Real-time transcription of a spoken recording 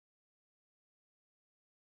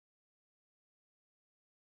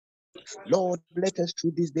Lord, let us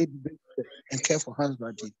through this day be and care for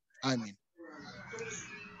husbandry. Amen.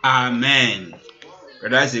 Amen.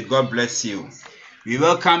 Brother Isaac, God bless you. We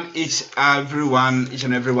welcome each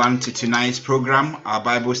and everyone to tonight's program. Our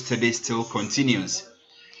Bible study still continues.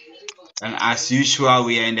 And as usual,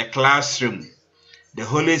 we are in the classroom. The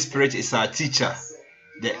Holy Spirit is our teacher.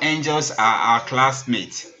 The angels are our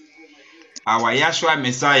classmates. Our Yahshua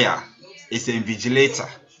Messiah is the invigilator.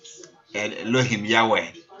 And Elohim Yahweh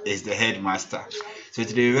is the headmaster. So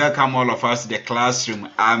today we welcome all of us to the classroom.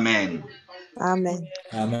 Amen. Amen.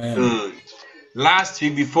 Amen. Good. Last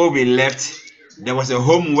week before we left, there was a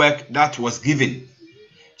homework that was given.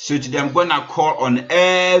 So today I'm going to call on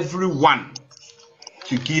everyone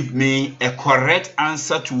to give me a correct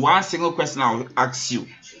answer to one single question I'll ask you.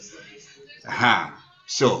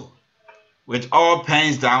 So, with all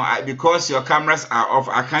pens down, because your cameras are off,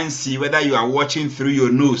 I can't see whether you are watching through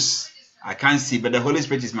your nose. I can't see, but the Holy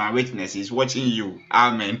Spirit is my witness. He's watching you.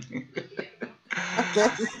 Amen. Okay.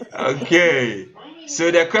 Okay.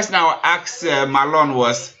 So the question I will ask Marlon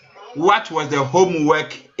was, what was the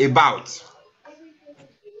homework about?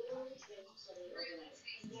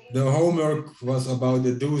 The homework was about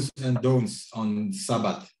the do's and don'ts on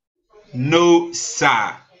Sabbath. No,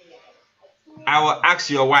 sir. I will ask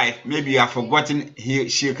your wife. Maybe you have forgotten.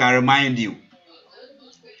 She can remind you.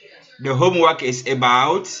 The homework is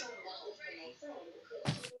about.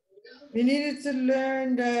 We needed to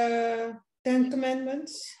learn the 10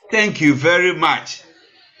 Commandments. Thank you very much.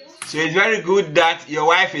 So it's very good that your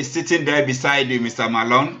wife is sitting there beside you, Mr.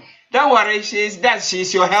 Malone. Don't worry,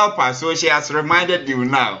 she's your helper, so she has reminded you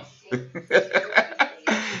now.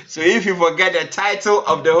 So if you forget the title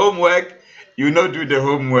of the homework, you will not do the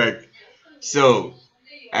homework. So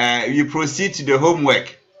you proceed to the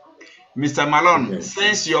homework. Mr. Malone, Okay.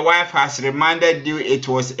 since your wife has reminded you it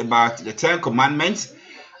was about the 10 Commandments,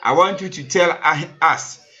 I want you to tell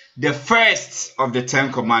us the first of the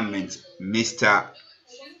 10 Commandments, Mr.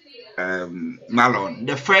 Malone.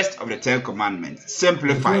 The first of the 10 Commandments.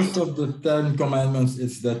 Simplify. The first of the 10 Commandments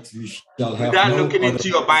is that we shall have Without no looking other into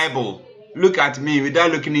your Bible, look at me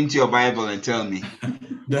without looking into your Bible and tell me.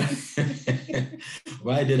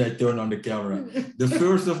 Why did I turn on the camera? The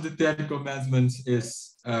first of the 10 Commandments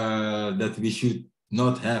is that we should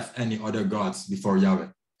not have any other gods before Yahweh.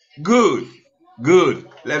 Good. Good.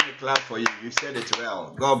 Let me clap for you. You said it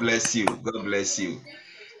well. God bless you. God bless you.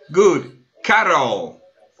 Good. Carol.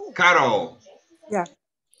 Yeah.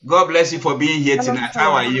 God bless you for being here Shalom, tonight. shalom.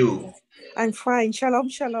 How are you? I'm fine. Shalom,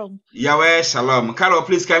 shalom. Yahweh Shalom. Carol,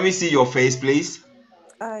 please, can we see your face, please?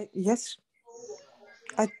 Yes.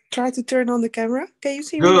 I try to turn on the camera. Can you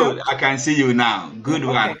see me Good. now? I can see you now. Good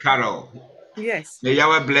one, Okay. Carol. Yes. May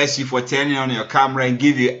Yahweh bless you for turning on your camera and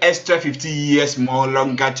give you extra 50 years more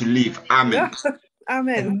longer to live. Amen. Yeah.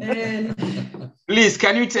 Amen. Amen. Please,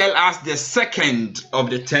 can you tell us the second of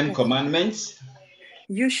the 10 Commandments?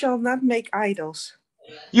 You shall not make idols.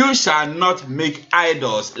 You shall not make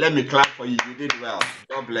idols. Let me clap for you. You did well.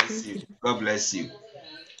 God bless you. God bless you.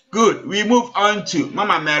 Good. We move on to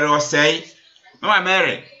Mama Mary will say, Mama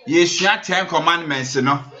Mary, you share 10 commandments, you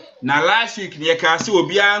know. Now last week, you can see we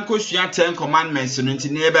be share 10 commandments, you know, in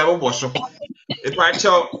the Bible was so. If I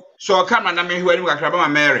tell, so come and I mean, when we are Mama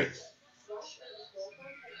Mary.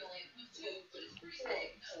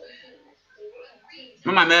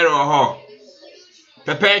 Mama Mary or her.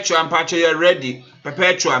 Perpetual and Pacho, you're ready.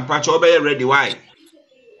 Perpetual and Pacho, obey ready. Why?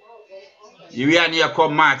 You are near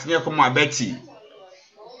come Matt, near come my Betty.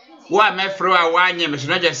 Why, my friend, why, you must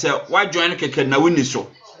not just say, why join Keke na win so?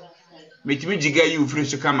 Meet me, Jiga, you free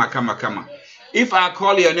to come. If I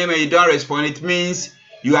call your name and you don't respond, it means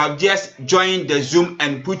you have just joined the Zoom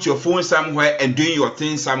and put your phone somewhere and doing your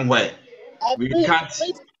thing somewhere. We can't.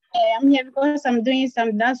 I'm here because I'm doing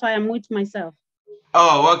something. That's why I'm with myself.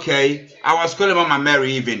 Oh, okay. I was calling Mama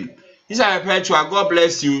Mary even. This is Perpetua. God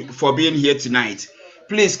bless you for being here tonight.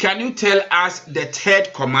 Please, can you tell us the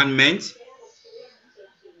third commandment?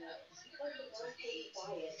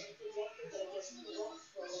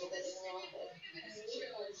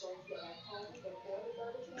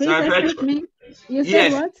 Please excuse me. You said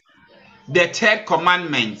Yes, what? the third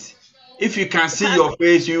commandment. If you can see your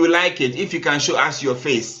face, you will like it. If you can show us your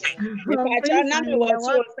face.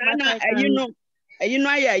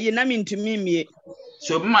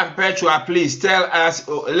 So, Mama Perpetua, please tell us,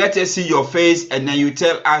 let us see your face, and then you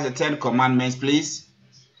tell us the 10 commandments, please.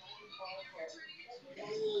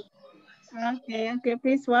 Okay,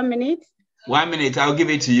 please 1 minute. 1 minute, I'll give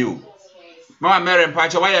it to you. Mama Mary and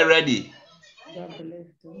Pacha, why are you ready? God bless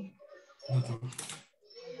you.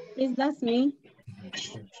 Please, that's me.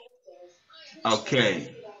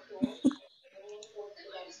 Okay.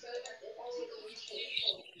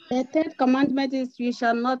 The third commandment is you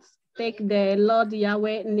shall not take the Lord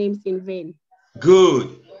Yahweh names in vain.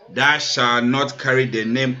 Good. Thou shalt not carry the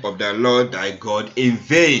name of the Lord thy God in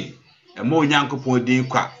vain. Mo nyankopon din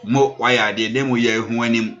kwa mo waya de dem ye hu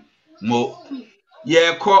anim mo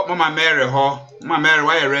ye ko Mama Mary ho. Mama Mary,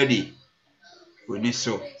 why you ready? We need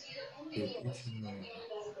so.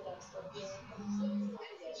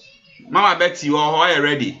 Mama Betty, why you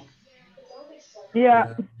ready?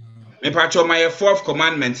 Yeah. Me patcho my fourth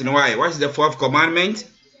commandment. And why? What is the fourth commandment?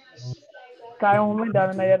 Yeah,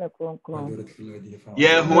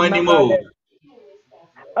 who Remember animo? that.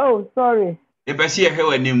 Oh, sorry. If I see a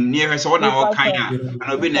hell near her, so now all kind and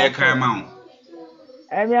I'll be near kind mount.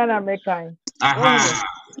 Emiana mekai. Aha.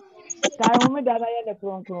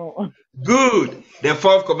 Good. The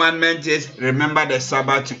fourth commandment is remember the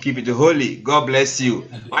Sabbath to keep it holy. God bless you.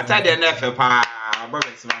 What are the nefer pa?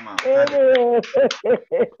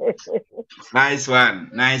 Nice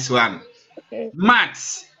one. Nice one.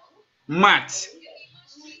 Matt.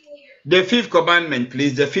 The fifth commandment,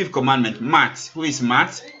 please. The fifth commandment. Matt. Who is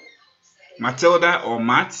Matt? Matilda or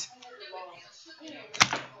Matt?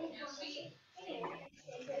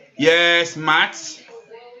 Yes, Matt.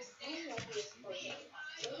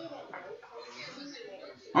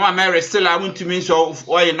 Mama Mary, still I want to mean so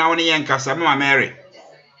why you now in Casa, Mama Mary.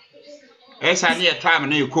 Yes, I need a time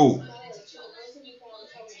and you cool.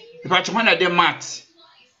 If I want to do Matt.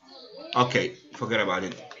 Okay, forget about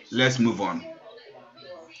it. Let's move on.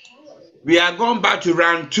 We are going back to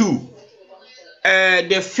round 2.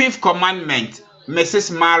 The fifth commandment,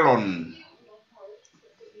 Mrs. Marlon.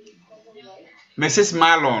 Mrs.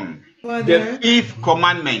 Marlon. The fifth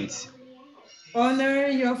commandment. Honor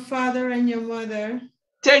your father and your mother.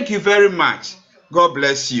 Thank you very much. God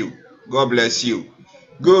bless you. God bless you.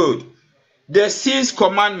 Good. The sixth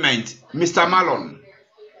commandment, Mr. Marlon.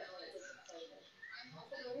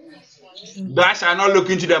 Thou shalt not look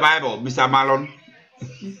into the Bible, Mr. Marlon.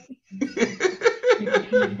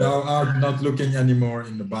 Thou art not looking anymore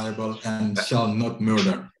in the Bible and shall not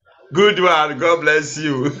murder. Good one. God bless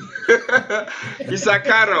you. Mr.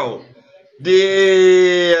 Carol,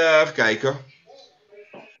 the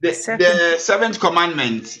seventh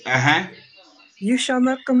commandment. You shall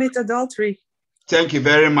not commit adultery. Thank you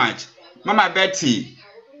very much. Mama Betty,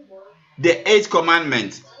 the eighth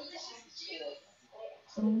commandment.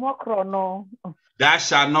 Thou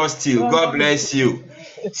shalt not steal. God bless you.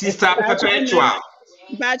 Sister Perpetua.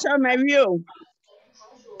 Pacho Mario.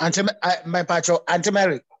 My patro, Auntie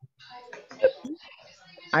Mary.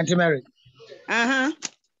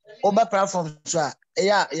 Oba platform so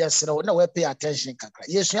yes, no we pay attention kakra.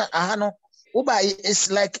 Yes, no. Oba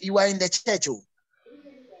it's like you are in the church.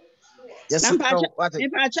 Yes, what?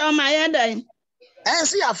 Pacho my head. And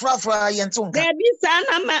see afra yentunka. There be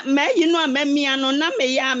sana me you know me ano na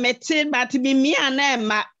me ya mete but be me ana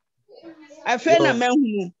ma. Afa na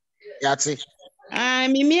mahu. Yati.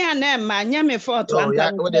 Me ana ma nya me for to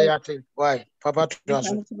anta. Oh, yeah, yati. Why? Papa to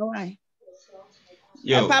why?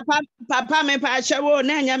 Yo. Papa me pacho wo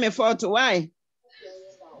na nya me for to why?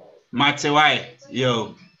 Mate why?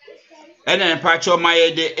 Yo. And then Pacho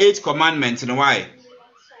my the eighth commandment and why?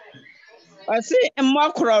 I see a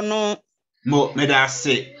mokro no. Mo me da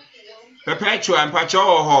say. Perpetua and Pacho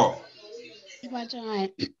ho.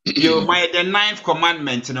 You my the ninth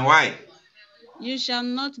commandment and why? You shall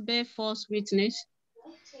not bear false witness.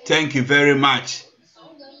 Thank you very much.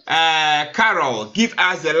 Carol, give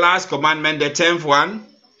us the last commandment, the 10th one.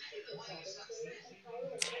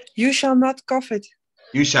 You shall not covet.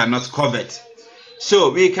 You shall not covet. So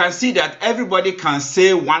we can see that everybody can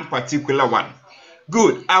say one particular one.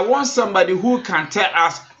 Good. I want somebody who can tell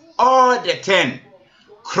us all the 10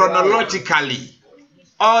 chronologically.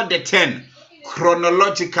 All the 10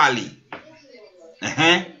 chronologically.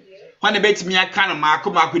 When about me, I can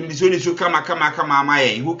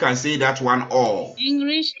who can say that one all?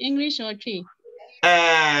 English or Tree?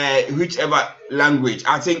 Whichever language.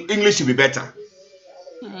 I think English should be better.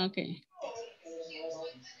 Okay.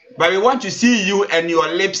 But we want to see you and your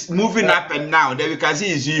lips moving up and down. Then we can see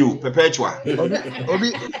is you, Perpetua.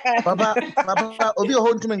 Obi, Papa, Obi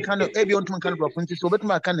hold to kind of every on kind of opportunity. So, but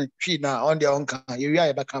my kind of tree now on their own car. You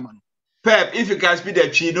are back, man. Pep, if you can speak the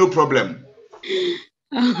tree, no problem.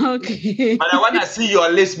 Okay. But I want to see your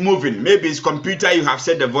lips moving. Maybe it's computer you have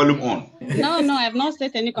set the volume on. No, I've not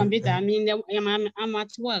set any computer. I mean, I'm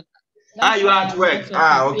at work. You are at work.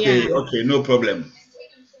 Okay, yeah. Okay, no problem.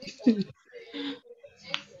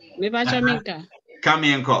 Come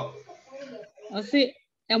in, call. I see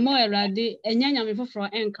a more ready, and Yanya for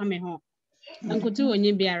and coming home. Uncle two on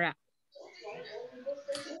Yibiara.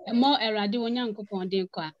 A more ready when young couple on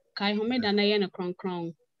Dinka, Kai Homed and I a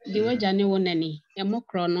crown. the way Jani wonani, a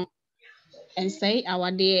mocrono, and say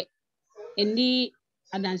our dear, and the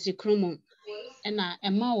adansi crumo, and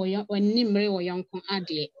a ma when nimre or young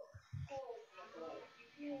adie.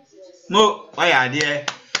 No, why idea?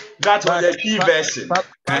 That was the key version. Papa,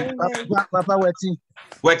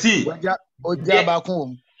 What he? Oja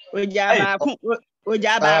bakum.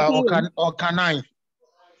 Oja baako. Oka 9.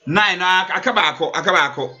 9 akabako.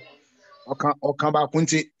 Oka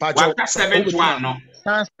bakunti. Pacho 7-1 no.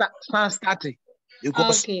 Start.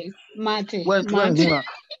 Okay, Mate.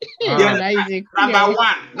 Yeah. Number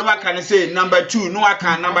 1, no I can say number 2, no I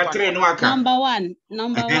can number 3, no I can. Number 1.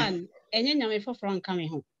 Enye nyame for from coming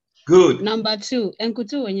home. Good. Number 2,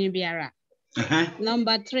 enkutu onye biara.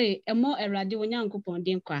 Number 3, emo erade onyankopon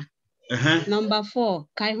din kwa. Number 4,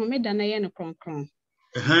 kai homeda na ye no kronkron.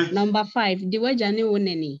 Number 5, di wajane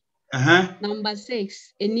wonani. Number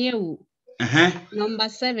 6, eniewu. Number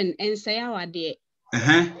 7, ensaya wade.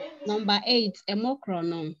 Number 8,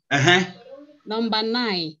 emokrono. Number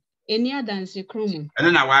 9, eni adansi krumu. And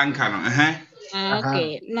then I want can.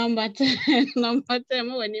 Okay. Number 10,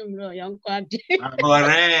 mo wani mro young kwadi.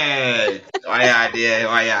 Correct. Why are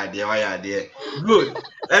there? Good.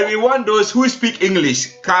 And we want those who speak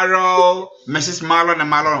English. Carol, Mrs. Marlon and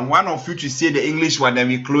Marlon, one of you to say the English one, then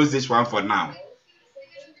we close this one for now.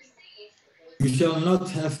 You shall not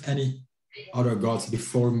have any other gods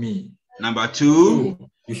before me. Number 2.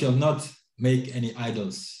 You shall not make any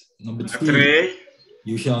idols. Number 3.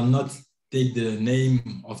 You shall not take the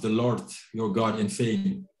name of the Lord your God in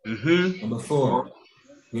vain. Number 4.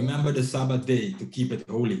 Remember the Sabbath day to keep it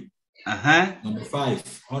holy. Number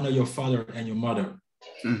 5. Honor your father and your mother.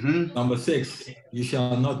 Number 6. You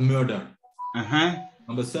shall not murder.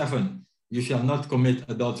 Number 7. You shall not commit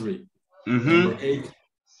adultery. Number 8.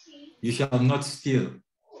 You shall not steal.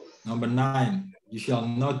 Number 9. You shall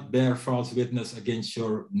not bear false witness against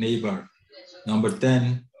your neighbor. Number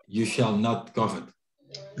 10. You shall not covet.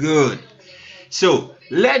 Good. So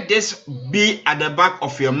let this be at the back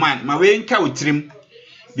of your mind.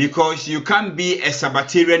 Because you can't be a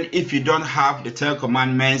Sabbatarian if you don't have the 10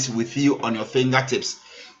 commandments with you on your fingertips.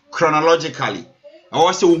 Chronologically. I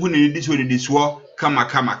also want to do this war. Kama.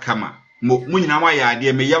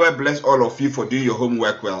 May Yahweh bless all of you for doing your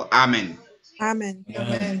homework well. Amen. Amen.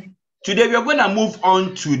 Amen. Today we are going to move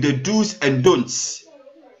on to the do's and don'ts.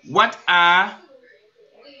 What are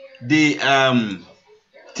the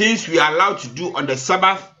things we are allowed to do on the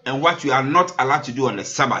Sabbath and what we are not allowed to do on the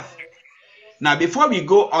Sabbath? Now, before we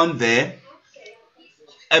go on there,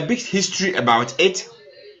 a big history about it.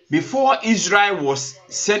 Before Israel was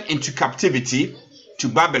sent into captivity to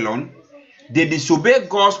Babylon, they disobeyed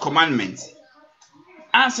God's commandments.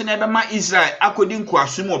 Answer never Israel according to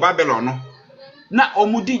Asumo Babylon. Na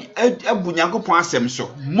omudi ebunyango asem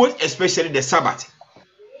so, most especially the Sabbath.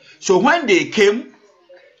 So when they came,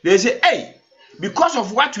 they say, hey, because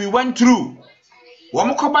of what we went through,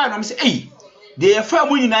 say, hey, they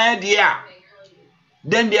are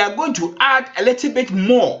then they are going to add a little bit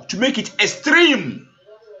more to make it extreme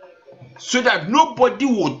so that nobody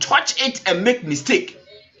will touch it and make mistake.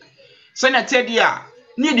 So I tell you,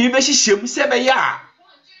 need the shem sebe ya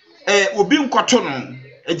obi nkotono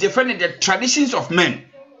defending the traditions of men.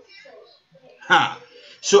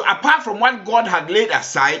 So apart from what God had laid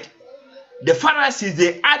aside, the Pharisees,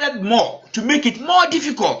 they added more to make it more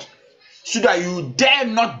difficult so that you dare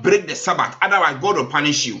not break the Sabbath, otherwise God will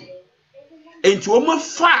punish you. And to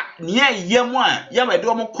almost far near Yamwa,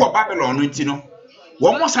 Yamadomo call Babylon,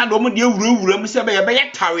 almost had almost the room,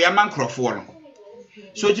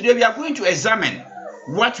 so today we are going to examine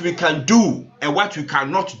what we can do and what we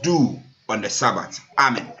cannot do on the Sabbath.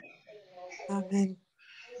 Amen. Amen.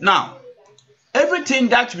 Now, everything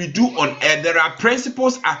that we do on earth, there are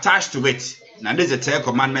principles attached to it. Now, these are the 10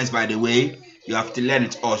 commandments, by the way. You have to learn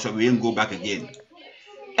it also. We won't go back again.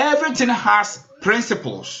 Everything has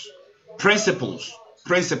principles. So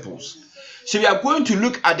we are going to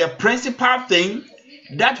look at the principal thing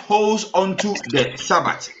that holds onto the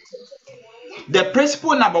Sabbath. The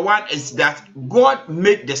principle number 1 is that God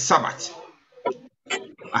made the Sabbath.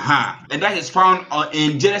 And that is found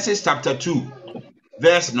in Genesis chapter 2,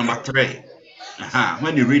 verse number 3.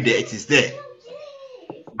 When you read it, it is there.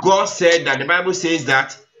 God said that the Bible says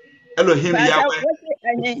that Elohim Yahweh.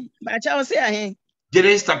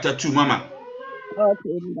 Genesis chapter 2, Mama.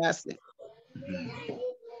 Okay, that's it.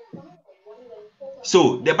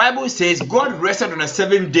 So the Bible says God rested on the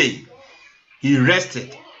 7th day. He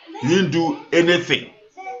rested. He didn't do anything.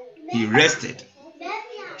 He rested.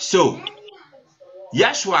 So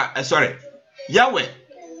Yahweh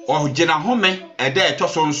or Jenahome ede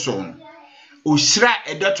etosonson. Ushra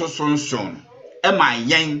ede tosonson.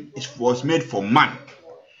 it was made for man.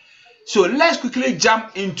 So let's quickly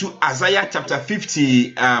jump into Isaiah chapter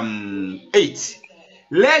 58.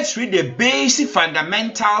 Let's read the basic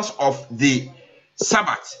fundamentals of the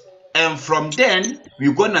Sabbath. And from then,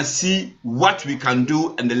 we're going to see what we can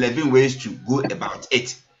do and the 11 ways to go about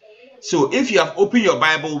it. So if you have opened your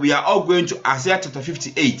Bible, we are all going to Isaiah chapter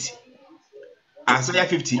 58. Isaiah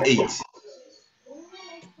 58.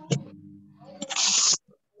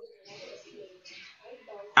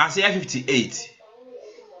 Isaiah 58.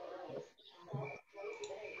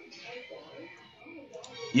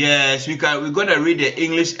 Yes, we're going to read the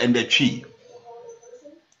English and the tree.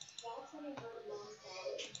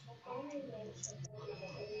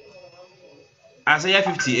 Isaiah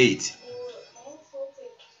 58.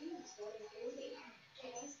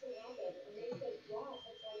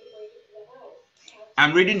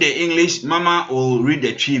 I'm reading the English. Mama will read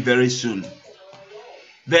the tree very soon.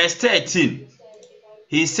 Verse 13.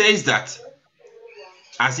 He says that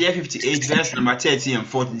Isaiah 58, verse number 13 and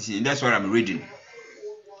 14. That's what I'm reading.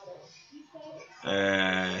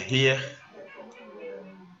 Here.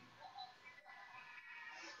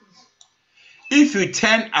 If you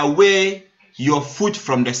turn away your foot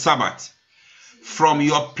from the Sabbath, from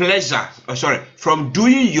your pleasure, from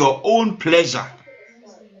doing your own pleasure.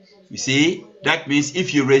 You see, that means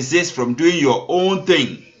if you resist from doing your own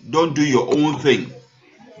thing, don't do your own thing.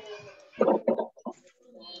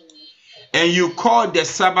 And you call the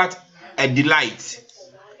Sabbath a delight,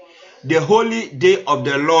 the holy day of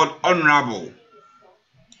the Lord honorable.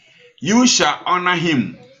 You shall honor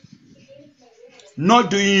him, not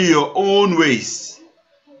doing your own ways,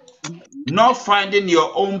 not finding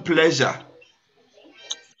your own pleasure,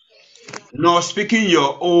 nor speaking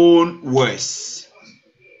your own words.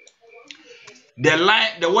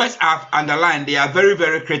 The words I've underlined, they are very,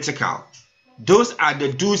 very critical. Those are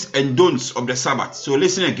the do's and don'ts of the Sabbath. So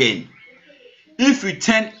listen again. If you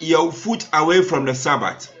turn your foot away from the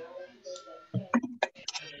Sabbath,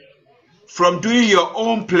 from doing your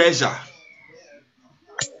own pleasure,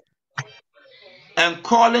 and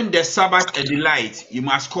calling the Sabbath a delight, you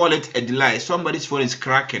must call it a delight. Somebody's phone is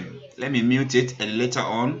cracking. Let me mute it and later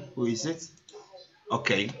on. Who is it?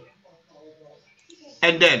 Okay.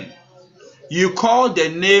 And then you call the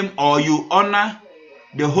name or you honor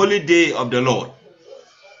the holy day of the Lord,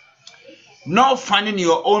 not finding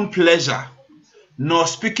your own pleasure, nor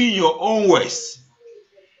speaking your own words,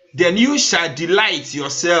 then you shall delight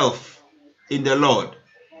yourself in the Lord.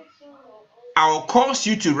 I will cause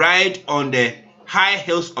you to ride on the high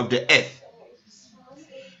hills of the earth.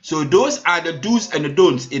 So those are the do's and the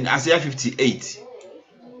don'ts in Isaiah 58.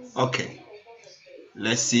 Okay,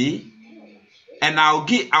 let's see. And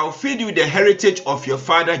I'll feed you the heritage of your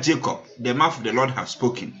father Jacob. The mouth of the Lord have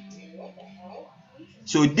spoken.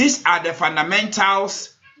 So these are the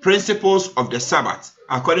fundamentals, principles of the Sabbath,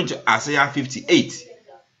 according to Isaiah 58.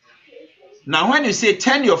 Now, when you say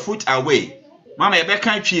turn your foot away,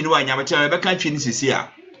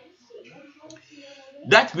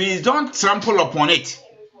 that means don't trample upon it.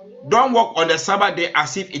 Don't walk on the Sabbath day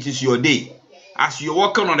as if it is your day, as you're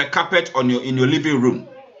walking on the carpet in your living room.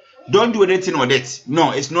 Don't do anything with it.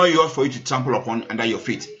 No, it's not yours for you to trample upon under your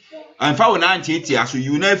feet. And if I will so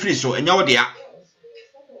you never free so and you're there.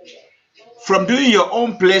 From doing your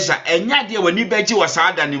own pleasure, and yet when you bet you was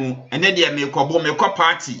hard and then they make a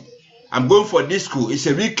party. I'm going for disco. It's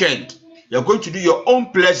a weekend. You're going to do your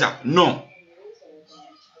own pleasure. No.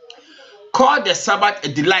 Call the Sabbath a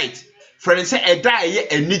delight. Friends say a day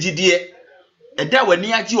a niji a day when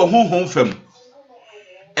you are home from.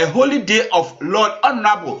 A holy day of Lord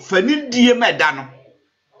honorable. For need dear medano.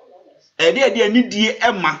 A day need dear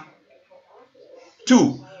Emma.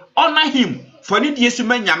 2. Honor him. For need dear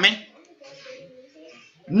sumenyame.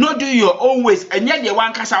 Not do your own ways. And yet you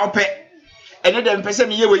want cast out pet. And let them person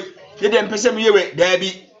me away. Let them person me away.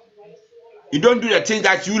 Debbie. You don't do the things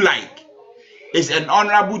that you like. It's an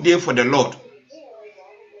honorable day for the Lord.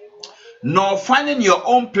 Nor finding your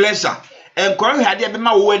own pleasure. And correct had there been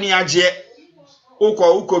my wedding aje.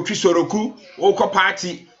 Uko trisoroku, uko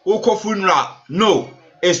party, uko funeral. No,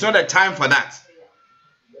 it's not a time for that.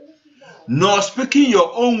 Nor speaking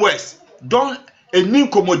your own words. Don't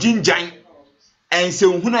enimkomojinjan and say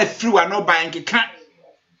when free are not buying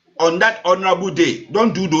on that honorable day.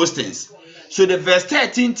 Don't do those things. So the verse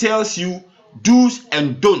 13 tells you do's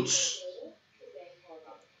and don'ts.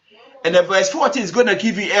 And the verse 14 is going to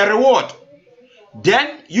give you a reward.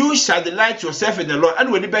 Then you shall delight yourself in the Lord.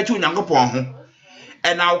 And when you bet you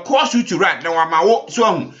and I'll cause you to write. Now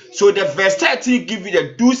so the verse 13 gives you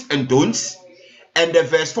the do's and don'ts, and the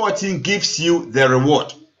verse 14 gives you the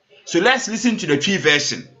reward. So let's listen to the tree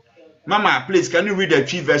version. Mama, please, can you read the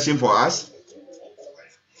tree version for us?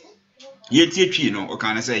 Yeti tree, no, or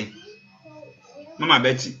can I say? Mama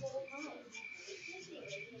Betty.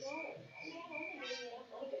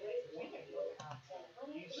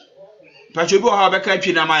 Pachubo, how about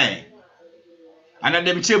catching a mine? And at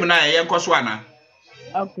them children, I am Coswana.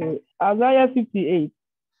 Okay, Isaiah 58,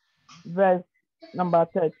 verse number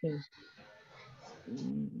 13.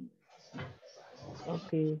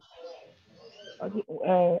 Okay.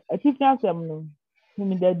 A teacher no,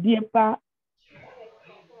 whom the dear pa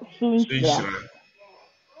soon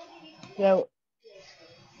shall.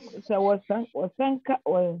 So was sanka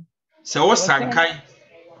or So what's Sankai?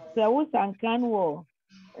 So was sankan war.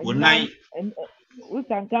 Good night. And was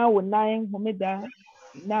sankan with 9 homeda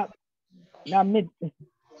na mid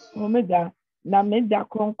homeda na meda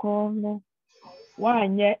kronkron no.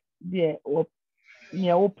 One yet dear or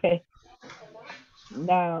near ope.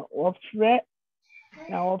 Na ofre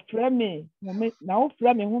me whom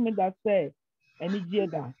that say any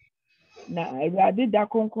jeda na awurade da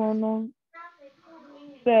kronkron no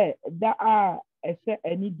say da a ese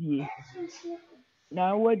any die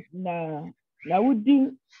na wodi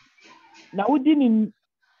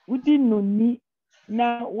no ni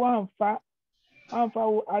na wamfa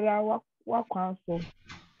wo ara wa kwan so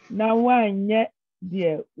na wanye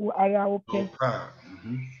de wo ara wo pe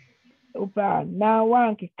opa na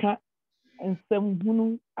wankeka nsɛm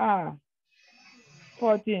hunu a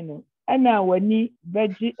 14 no ɛna wani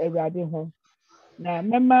bɛgye awurade ho na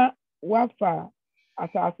mɛma wafa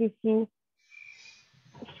asase so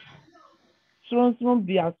soronsoron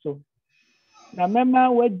bia so na mɛma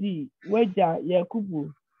wadi wagya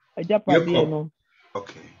yakubu agyapadeɛ no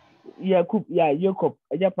okay Jacob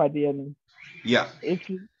agyapadeɛ no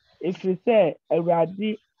efiri sɛ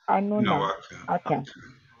awurade ano na aka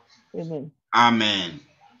amen.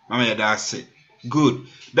 Mama, that's it. Good.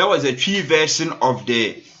 That was a tree version of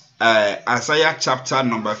the Isaiah chapter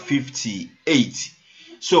number 58.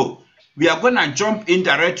 So we are going to jump in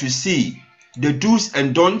direct to see the do's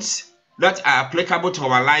and don'ts that are applicable to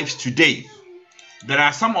our lives today. There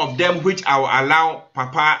are some of them which I will allow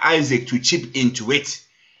Papa Isaac to chip into it.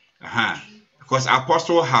 Because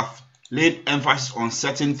Apostle have laid emphasis on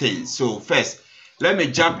certain things. So first, let me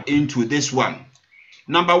jump into this one.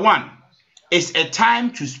 Number 1. It's a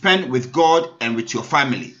time to spend with God and with your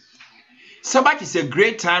family. Sabbath is a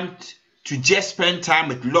great time to just spend time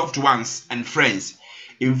with loved ones and friends.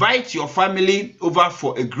 Invite your family over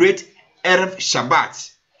for a great Erev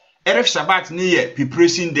Shabbat. Erev Shabbat near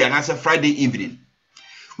preparation day and as a Friday evening.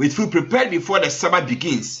 With food prepared before the Sabbath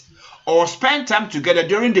begins. Or spend time together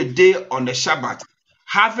during the day on the Shabbat,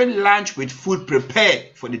 having lunch with food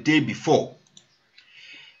prepared for the day before.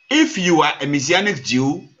 If you are a Messianic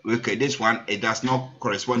Jew, okay, this one, it does not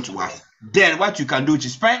correspond to us. Then what you can do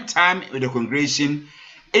is spend time with the congregation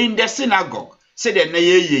in the synagogue. Say that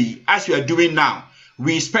as we are doing now,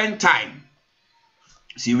 we spend time.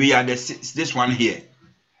 See, we are this one here.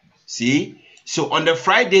 See? So on the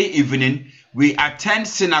Friday evening, we attend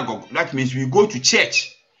synagogue. That means we go to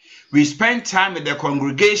church. We spend time with the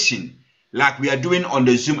congregation like we are doing on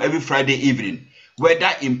the Zoom every Friday evening,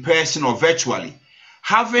 whether in person or virtually.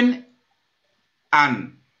 Having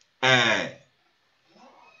an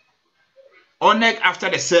honor after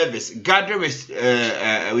the service, gather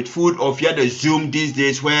with food or via the Zoom these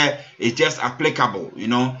days where it's just applicable,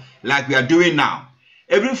 like we are doing now.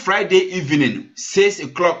 Every Friday evening, 6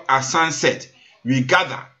 o'clock at sunset, we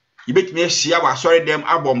gather. You bet me share was sorry them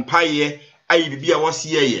abom paye, I be a was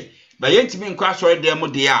here. But yet me inquire sorry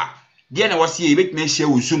them they are. Then I was here, you bet me share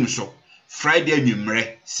with Zoom so. Friday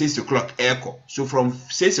numere 6 o'clock echo. So from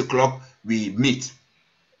 6 o'clock we meet.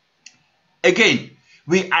 Again,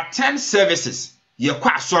 we attend services. You're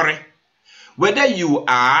quite sorry. Whether you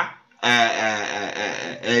are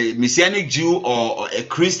a Messianic Jew or a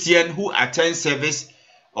Christian who attends service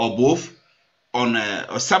or both on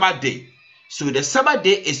a Sabbath day. So the Sabbath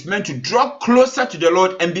day is meant to draw closer to the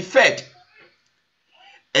Lord and be fed.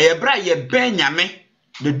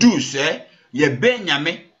 The do's,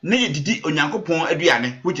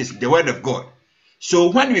 which is the word of God. So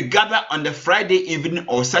when we gather on the Friday evening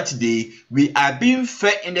or Saturday, we are being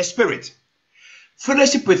fed in the spirit.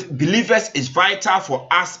 Fellowship with believers is vital for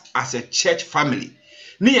us as a church family.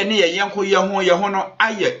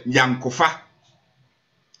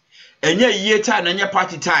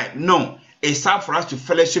 Party time. No, it's time for us to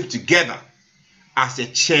fellowship together as a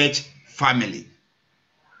church family.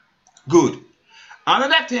 Good.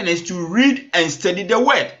 Another thing is to read and study the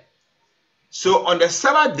word. So on the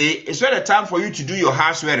Sabbath day, it's not a time for you to do your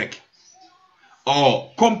housework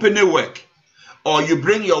or company work or you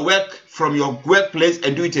bring your work from your workplace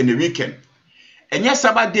and do it in the weekend. And yes,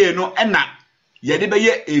 Sabbath day no enna yede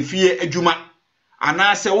beye efie adwuma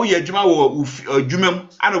ana se wo ye adwuma wo adwumam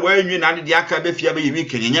ana wo anwi na de aka be fie be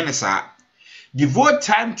weekend yenye ne saa. Devote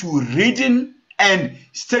time to reading and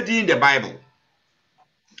studying the Bible.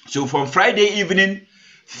 So from Friday evening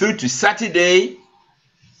through to Saturday,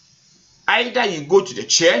 either you go to the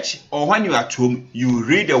church or when you are at home, you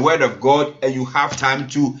read the word of God and you have time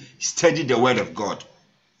to study the word of God.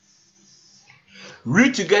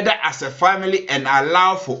 Read together as a family and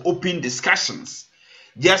allow for open discussions.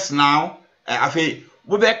 Just now, afi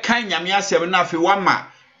we be kan nyame asem na afi wama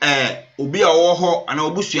obi a wo ho ana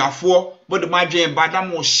obusuafo bod madwen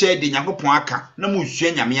badam wo share de nyakopon aka na mu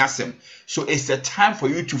sua nyame asem. So it's a time for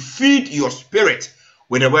you to feed your spirit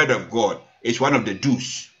with the word of God. It's one of the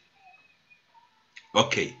do's.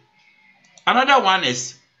 Okay. Another one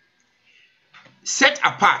is set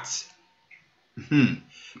apart.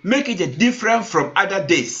 Make it different from other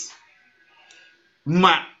days.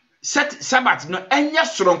 Set Sabbath no enya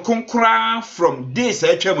soron konkra from days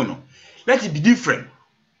no. Let it be different.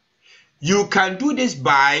 You can do this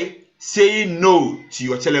by saying no to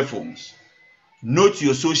your telephones, no to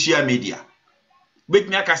your social media. But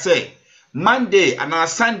me aka say Monday and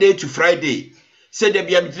Sunday to Friday. Say there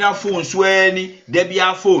be a phone, swearing, there be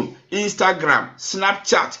a phone, Instagram,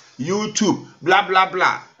 Snapchat, YouTube, blah blah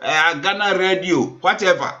blah, Ghana radio,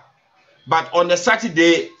 whatever. But on the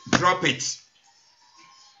Saturday, drop it.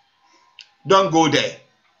 Don't go there.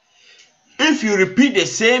 If you repeat the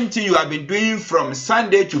same thing you have been doing from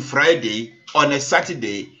Sunday to Friday on a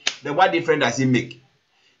Saturday, then what difference does it make?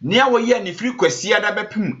 Near we hear ni free question that be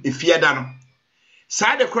pim if you dano.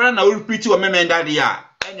 Say the Quran na repeat o memenda dia,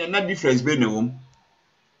 and no difference be no.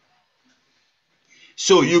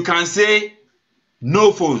 So you can say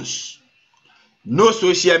no phones, no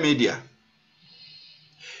social media.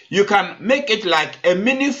 You can make it like a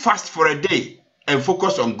mini fast for a day and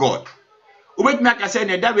focus on God. Do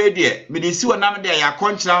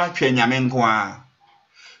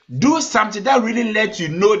something that really lets you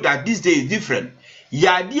know that this day is different.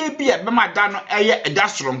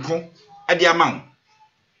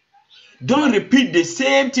 Don't repeat the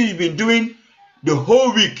same thing you've been doing the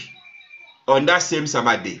whole week on that same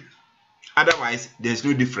Sabbath day. Otherwise, there's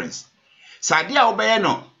no difference. Sadia obey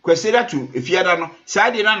no, consider to if you are no,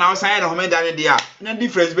 Sadia na outside of dia, no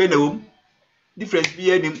difference be no, difference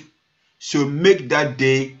be any. So make that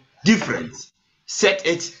day different. Set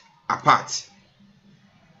it apart.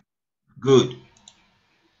 Good.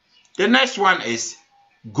 The next one is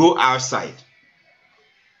go outside.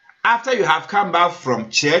 After you have come back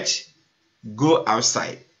from church, go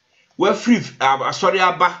outside. We're free. Sorry,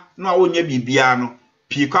 Abba. No, I won't be biano.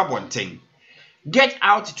 Pick up one thing. Get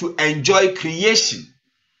out to enjoy creation.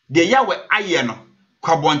 The Yahweh ayeno.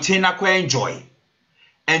 Kwabontina kwa enjoy.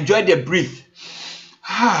 Enjoy the breath.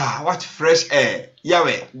 Ah, what fresh air.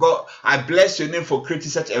 Yahweh, God, I bless your name for creating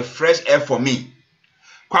such a fresh air for me.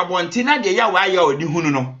 Kwabontina the Yahweh ayo di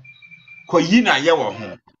hunu no. Kwa yina yawa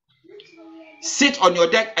hon. Sit on your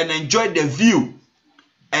deck and enjoy the view.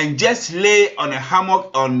 And just lay on a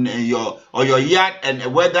hammock on your yard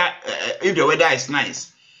and weather if the weather is nice.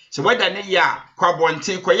 So whether ne ya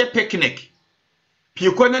kwabontin kwa ye picnic.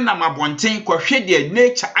 Piekone na mabontin kwa hwede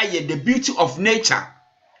nature aye the beauty of nature.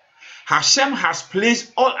 Hashem has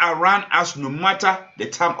placed all around us no matter the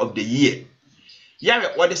time of the year.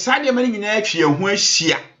 Yawe what the side many nyina atwe ho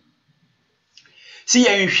ahia. See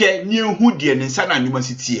ye nhwe ni hu de ne nsa na nduma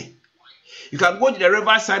sitie. You can go to the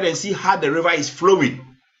riverside and see how the river is flowing.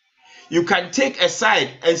 You can take a side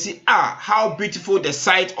and see how beautiful the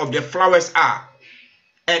sight of the flowers are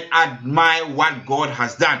and admire what God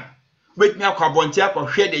has done. Wait me akwabontia kwa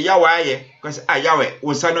hwe de Yahweh because Yahweh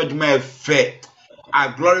osano duma fe. I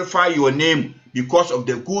glorify your name because of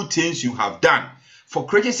the good things you have done. For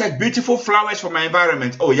creating such beautiful flowers for my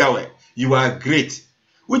environment. Oh Yahweh, you are great.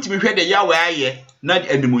 Which me hwe de Yahweh not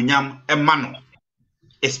animunyam emano.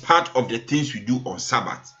 It's part of the things we do on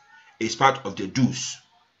Sabbath. It's part of the do's.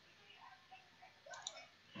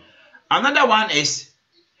 Another one is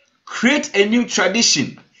create a new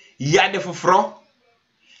tradition.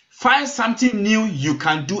 Find something new you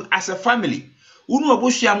can do as a family. Maybe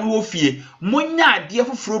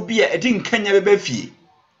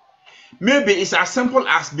it's as simple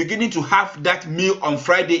as beginning to have that meal on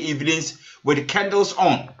Friday evenings with the candles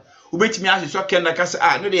on. Light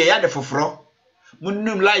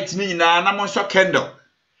ni na na mo so candle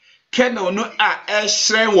no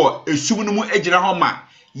shren wo esum no mu agina ho ma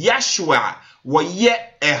Yashua wo ye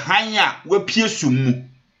ehan a we pie sum mu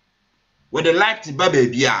with the light ba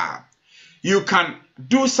bia. You can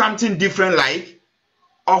do something different, like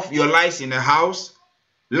off your lights in the house,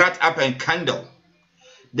 light up a candle.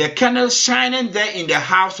 The candle shining there in the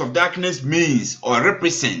house of darkness means or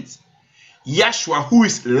represents Yeshua, who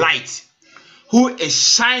is light, who is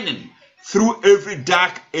shining through every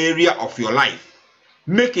dark area of your life.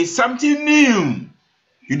 Make it something new.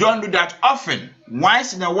 You don't do that often.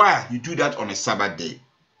 Once in a while, you do that on a Sabbath day.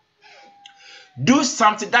 Do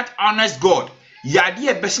something that honors God. You read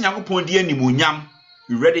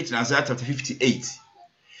it in Isaiah chapter 58.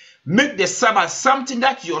 Make the Sabbath something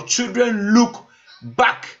that your children look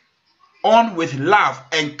back on with love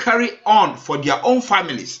and carry on for their own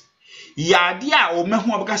families. Yadia o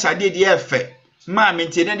mehu abakasa ade de efe. Ma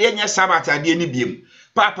mentene de enye Sabbath ade ni biem.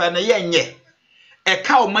 Papa na ye nye.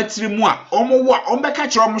 Eka o matiri mu a omo wo a ombeka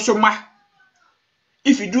kire omo so ma.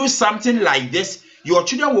 If you do something like this, your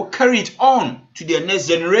children will carry it on to their next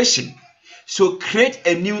generation. So create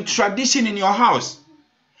a new tradition in your house.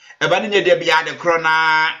 Eba ne de bia de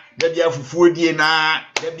krona, de bia fufuo die na,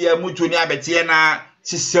 de bia mutu ni abetie na,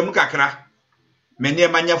 sisem kakra. Many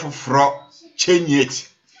manya fufro, change it.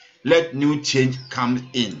 Let new change come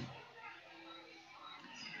in.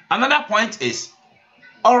 Another point is,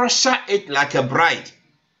 usher it like a bride.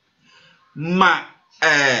 Ma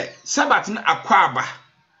Sabbath na akwaba.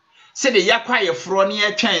 Say the yakwa ye fro ne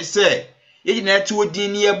ye twen say ye na etu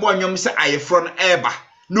odin ne ye bo nwom say aye fro no eba.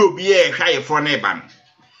 No be ye hwa ye fro no eba no.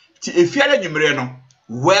 Ti efiala nwumre no,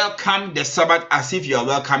 welcome the Sabbath as if you are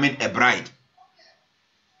welcoming a bride.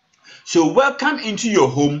 So welcome into your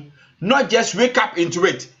home, not just wake up into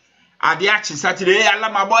it. At the action Saturday,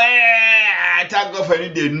 my boy, thank God for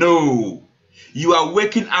any day. No, you are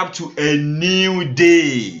waking up to a new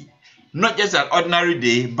day, not just an ordinary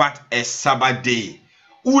day, but a Sabbath day.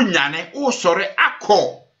 Unyane, oh sorry,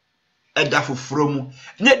 ako. Edafu from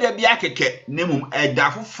ne de bia keke nemum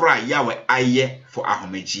edafu fra yawe aye for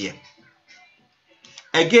ahomejie.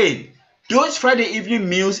 Again, those Friday evening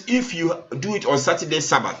meals, if you do it on Saturday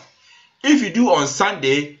Sabbath, if you do on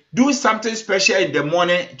Sunday, do something special in the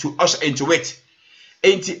morning to usher into it.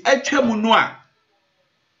 Enti etwemu no a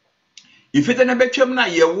ifete na betwemu na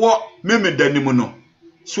ye wo memedanimu no.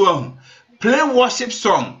 So play worship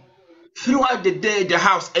song throughout the day in the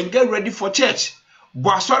house and get ready for church. Bo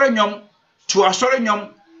asore nyom to asore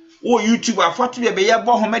nyom o YouTube afoto be ye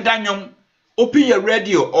bo homeda nyom. Open your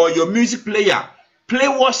radio or your music player. Play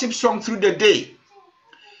worship song through the day.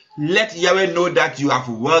 Let Yahweh know that you have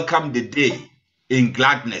welcomed the day in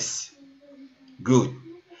gladness. Good.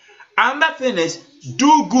 Another thing is,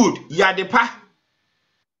 do good, yadepa.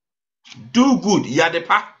 Do good,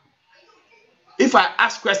 yadepa. If I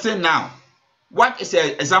ask question now, what is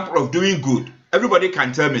an example of doing good? Everybody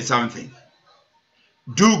can tell me something.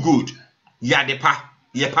 Do good, yadepa,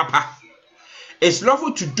 yepapa. It's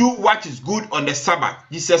lawful to do what is good on the Sabbath,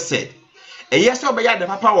 Jesus said. A yes or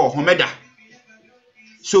yadepapa or homeda.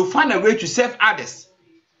 So find a way to serve others.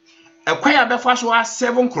 A choir before was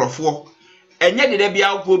 7 crofo. And yet the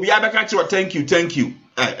bia will be able to thank you.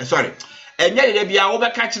 Sorry. And yet the bia over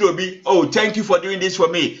catch will be, oh, thank you for doing this for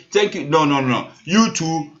me. Thank you. No. You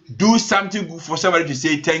too do something good for somebody to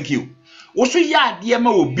say thank you. Also, yeah, dear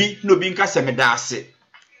ma will be no being casamedase.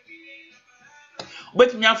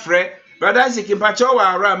 But my friend, brother Zikin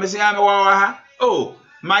Pachowa around Missing Amawa. Oh,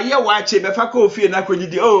 my year watch it before coffee and I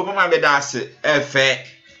could do. Oh, Mama Medase.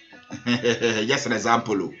 Just an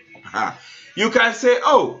example. You can say,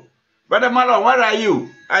 oh, Brother Malon, where are you?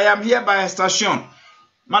 I am here by a station.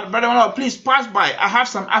 Brother Malon, please pass by. I have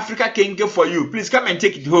some Africa Kenke for you. Please come and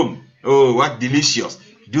take it home. Oh, what delicious.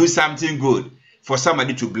 Do something good for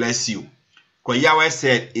somebody to bless you. Because Yahweh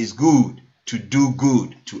said it's good to do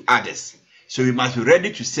good to others. So we must be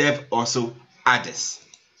ready to serve also others.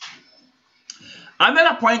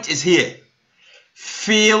 Another point is here.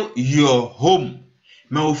 Fill your home.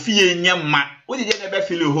 What did you ever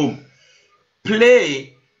fill your home?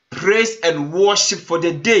 Play, praise, and worship for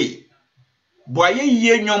the day. Boye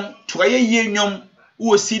yenyom, twaye yenyom,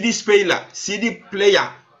 who CD player,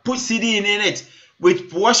 put CD in it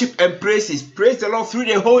with worship and praises. Praise the Lord through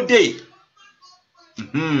the whole day.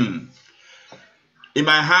 In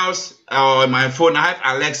my house or my phone, I have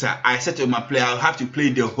Alexa. I set to my player, I'll have to play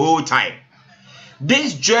the whole time.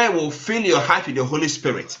 This joy will fill your heart with the Holy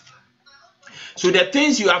Spirit. So the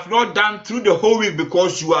things you have not done through the whole week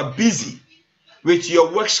because you are busy with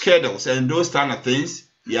your work schedules and those kind of things,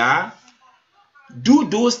 yeah, do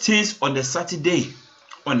those things on the Saturday,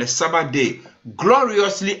 on the Sabbath day,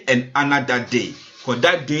 gloriously and honor that day, for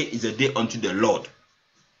that day is a day unto the Lord.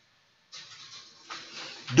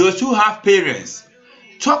 Those who have parents,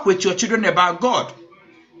 talk with your children about God.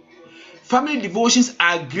 Family devotions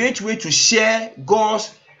are a great way to share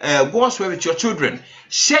God's word with your children.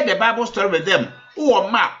 Share the Bible story with them.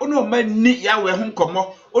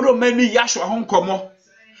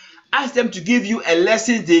 Ask them to give you a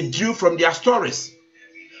lesson they drew from their stories.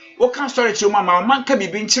 What kind of story to your mama? Can be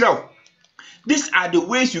being chill. These are the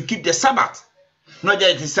ways you keep the Sabbath. Not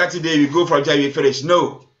just it's Saturday, we go from January finish.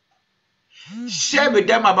 No. Share with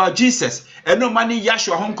them about Jesus. And no money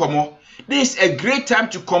Yashua Honkomo. This is a great time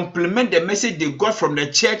to complement the message they got from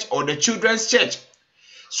the church or the children's church.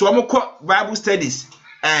 So I'm call Bible studies.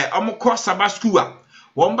 I'm call Sabbath school.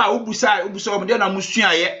 What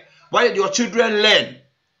did your children learn?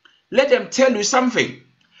 Let them tell you something.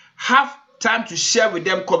 Have time to share with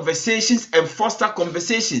them conversations and foster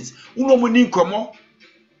conversations.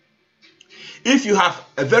 If you have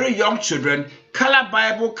a very young children, color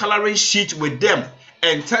Bible coloring sheet with them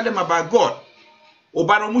and tell them about God.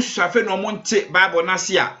 Bible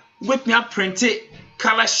nasia. With me print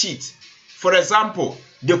color sheet. For example,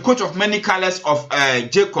 the coat of many colors of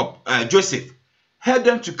Joseph. Help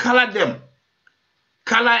them to color them.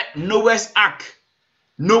 Color Noah's Ark.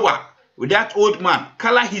 Noah, with that old man.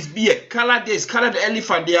 Color his beard. Color this. Color the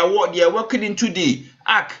elephant. They are walking into the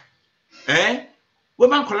ark.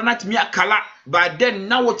 Woman colonat me a color, but then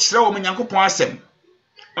now what's wrong with Yankopon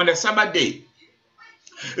on the Sabbath day?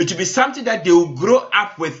 It will be something that they will grow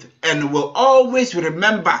up with and will always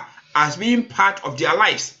remember as being part of their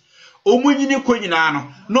lives. Omunyini ko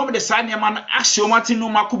nyina no the sanya man ahye omati no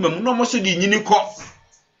makomam no mo so di nyini ko.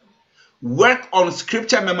 Work on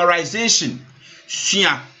scripture memorization.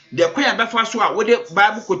 Sua the kwaya befa so a with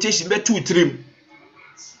Bible quotation be 2-3.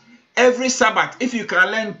 Every Sabbath, if you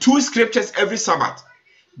can learn 2 scriptures every Sabbath.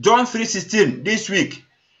 John 3:16 this week.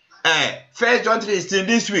 1 John 3:16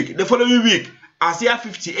 this week. The following week, Isaiah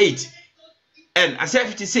 58 and Isaiah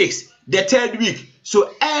 56. The 3rd week. So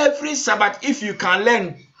every Sabbath, if you can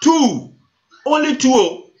learn 2, only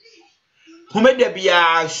 2. Who made there be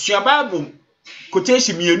a shababu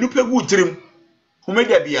quotation me nupe good dream. Who made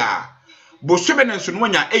there be a Boshemen and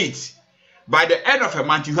Sunwanya 8. By the end of a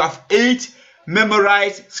month, you have 8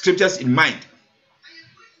 memorized scriptures in mind.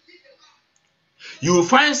 You will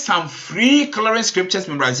find some free coloring scriptures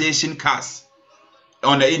memorization cards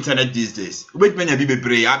on the internet these days.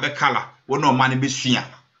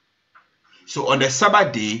 So on the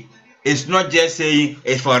Sabbath day, it's not just saying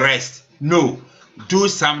it's for rest. No, do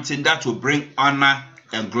something that will bring honor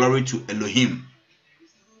and glory to Elohim.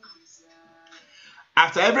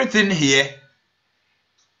 After everything here,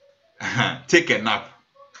 take a nap.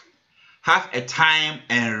 Have a time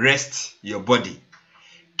and rest your body.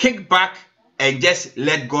 Kick back and just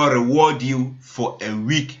let God reward you for a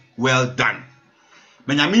week well done.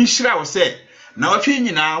 Benjamin Shira will say, now if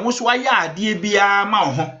you know, what's why ya dear be a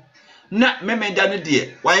ma na me done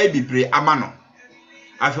dear, why be bre amano.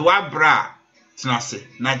 I feel what bra, snassi,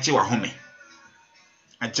 na jiwa home.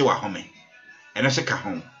 A jiwa home. And I shake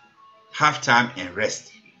home. Have time and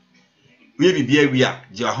rest. We be we are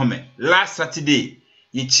jiwa home. Last Saturday,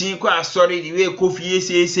 you chinko sorry the way coffee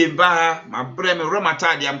say ba my breme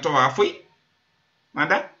romata di am to halfway.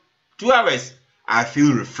 Manda 2 hours I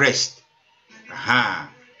feel refreshed.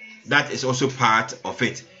 That is also part of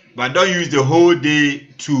it. But don't use the whole day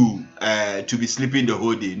to be sleeping the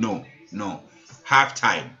whole day. No. Have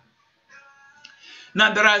time.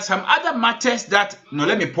 Now there are some other matters that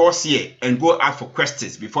let me pause here and go out for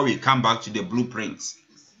questions before we come back to the blueprints.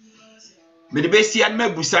 You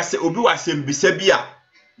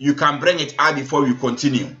can bring it out before we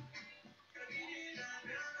continue.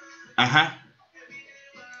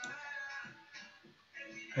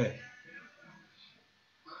 Hey.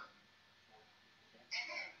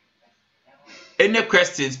 Any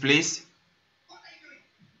questions, please?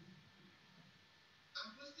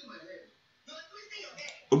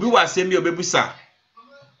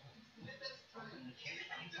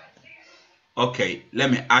 Okay, let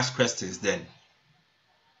me ask questions then.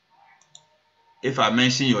 If I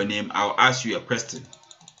mention your name, I'll ask you a question.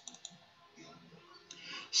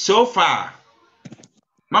 So far,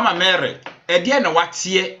 Mama Mary, na what's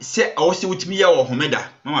here say also with me or Homeda,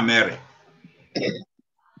 Mama Mary.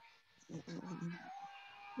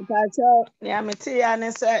 So, yeah, me tea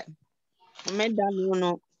and say,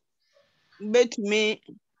 Medano, bet me,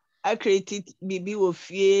 I created Bibi of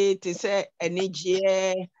fear to say, an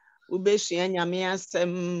year, Ubeshi and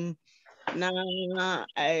Yamiasem, na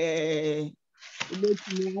bet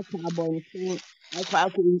me a carbon,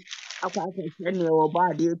 I can't send your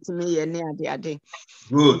body to me and near the other.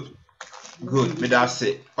 Good. Me that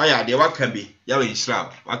say, why are there? What can be? You're in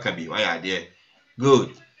Shrub. What can be? Why are there?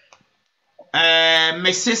 Good.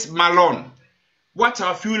 Mrs. Malone, What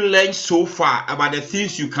have you learned so far about the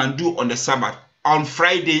things you can do on the Sabbath on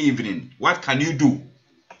Friday evening? What can you do?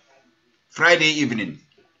 Friday evening.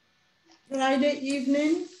 Friday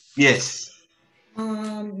evening? Yes. You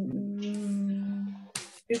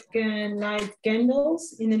can light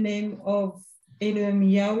candles in the name of Elohim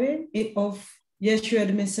Yahweh, of Yeshua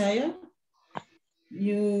the Messiah.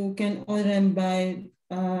 You can honor him by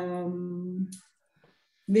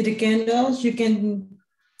with the candles. You can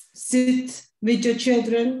sit with your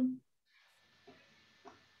children,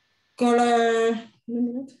 color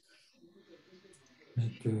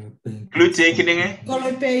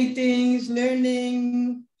paintings,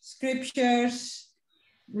 learning scriptures,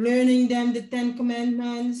 learning them the 10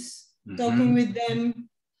 Commandments, talking with them,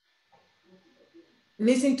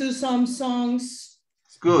 listening to some songs.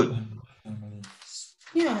 Good.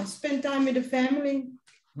 Yeah, spend time with the family.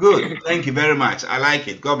 Good. Thank you very much. I like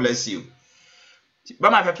it. God bless you.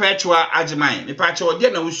 But my perpetual Ajimai,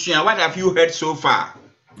 what have you heard so far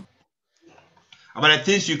about the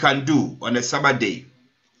things you can do on the Sabbath day?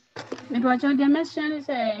 Because the mention is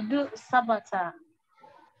do Sabbath.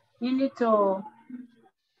 You need to.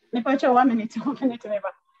 1 minute. 1 minute.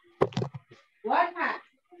 What?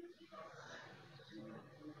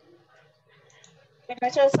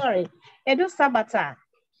 Sorry. Edu Sabbath.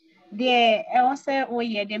 The also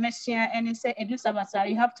the Messiah and say Edu Sabbath.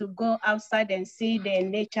 You have to go outside and see the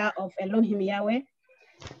nature of Elohim Yahweh,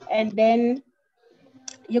 and then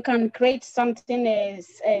you can create something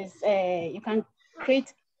as you can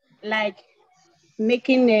create like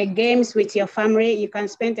making games with your family. You can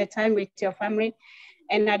spend the time with your family,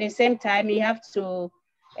 and at the same time you have to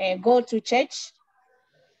go to church,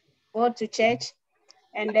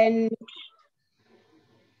 and then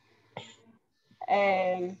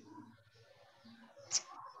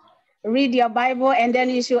read your Bible, and then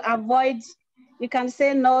you should avoid. You can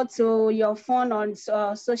say no to your phone on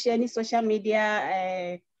social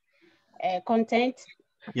media content.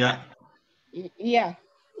 Yeah. Yeah.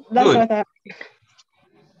 That's good. what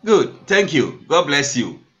Good. Thank you. God bless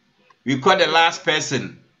you. We call the last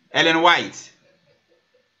person, Ellen White.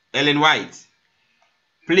 Ellen White.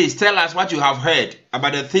 Please tell us what you have heard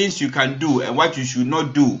about the things you can do and what you should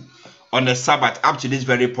not do on the Sabbath up to this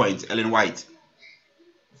very point, Ellen White.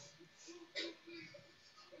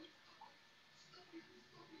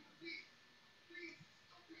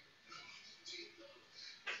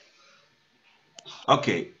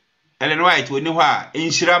 Okay. Ellen White, we know her. In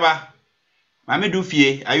Shiraba. Mami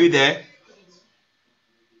Dufie, are you there?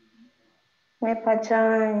 Me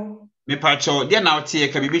pacho, dear now, tea,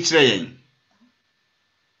 can be betraying.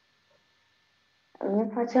 Me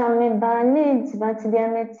pacho, me banit, but the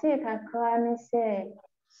ametik, I can say,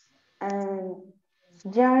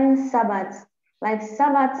 during Sabbath, like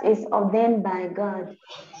Sabbath is ordained by God.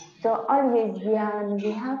 So always we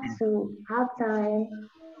have to have time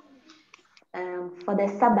for the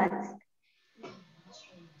Sabbath.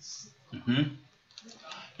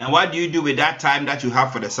 And what do you do with that time that you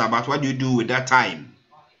have for the Sabbath? What do you do with that time?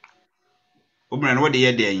 What are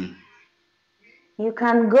you doing? You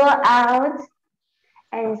can go out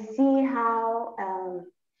and see how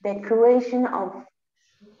the creation of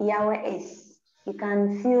Yahweh is. You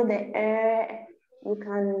can feel the air. You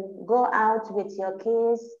can go out with your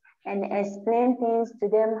kids and explain things to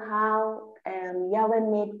them how Yahweh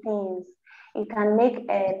made things. You can make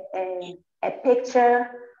a picture,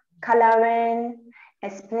 coloring,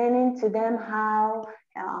 explaining to them how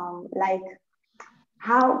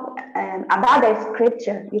about the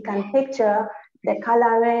scripture. You can picture the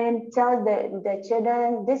coloring, tell the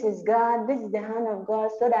children, this is God, this is the hand of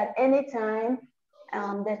God, so that anytime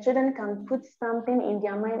the children can put something in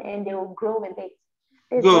their mind and they will grow with it.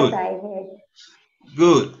 This is what I heard.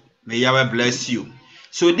 Good. May Yahweh bless you.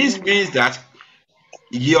 So this means that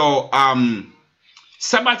your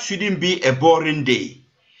Sabbath shouldn't be a boring day.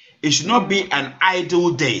 It should not be an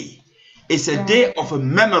idle day. It's a day of a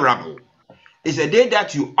memorable. It's a day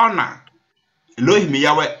that you honor Elohim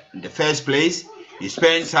Yahweh in the first place. You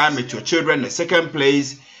spend time with your children in the second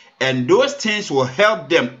place. And those things will help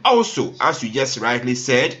them also, as you just rightly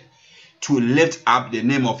said, to lift up the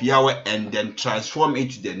name of Yahweh and then transform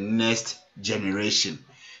it to the next generation.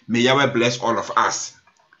 May Yahweh bless all of us.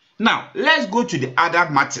 Now, let's go to the other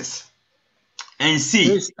matters and see.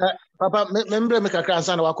 Please, Papa, remember me kakra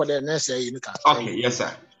san wa kwade na say you ka. Okay, yes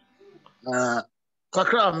sir.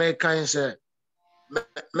 Kakra me kan say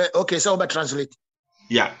okay, so we translate.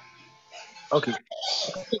 Yeah. Okay.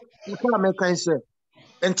 Kakra me kan say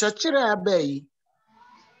in chachira abai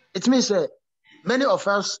it means that many of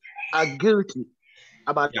us are guilty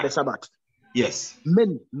about the Sabbath. Yes.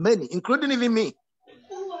 Many, including even me.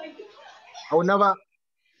 I will never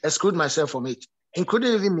exclude myself from it,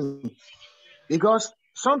 including even me. Because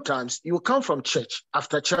sometimes you come from church,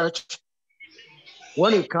 after church,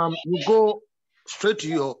 when you come, you go straight to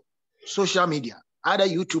your social media, either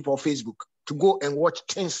YouTube or Facebook, to go and watch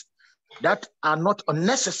things that are not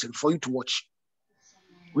unnecessary for you to watch.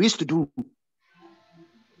 We used to,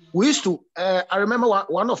 I remember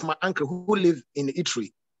one of my uncle who lived in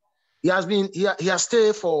Italy. He has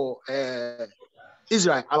stayed for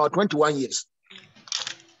Israel about 21 years.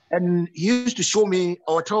 And he used to show me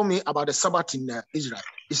or tell me about the Sabbath in Israel.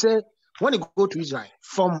 He said, when you go to Israel,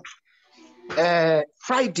 from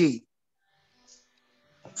Friday,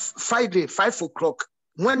 5 o'clock,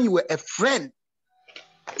 when you were a friend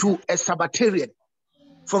to a Sabbatarian,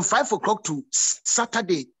 from 5 o'clock to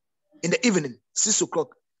Saturday in the evening, 6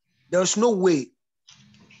 o'clock, there's no way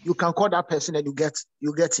you can call that person and you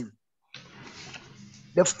get him.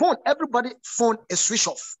 The phone, everybody's phone is switched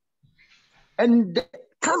off. And the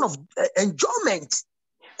kind of enjoyment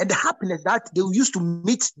and the happiness that they used to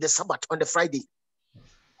meet the Sabbath on the Friday.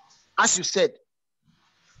 As you said,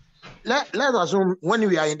 let us assume when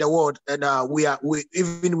we are in the world and we are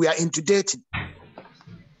into dating,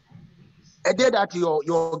 a day that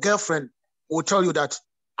your girlfriend will tell you that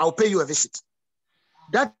I'll pay you a visit.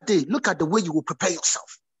 That day, look at the way you will prepare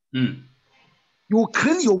yourself. You will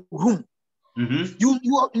clean your room. You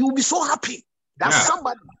will be so happy that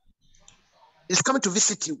somebody is coming to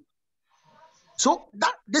visit you. So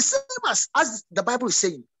that the same as the Bible is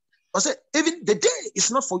saying, I said, even the day is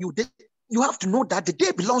not for you. You have to know that the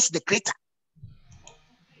day belongs to the Creator.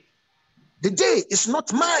 The day is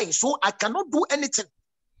not mine, so I cannot do anything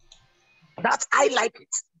that I like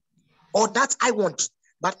it or that I want.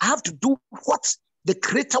 But I have to do what the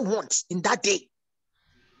Creator wants in that day.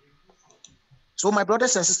 So my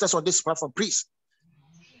brothers and sisters on this platform, please,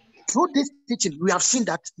 through this teaching, we have seen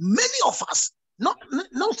that many of us, not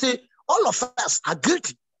say all of us, are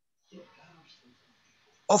guilty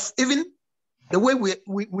of even the way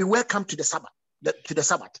we welcome to the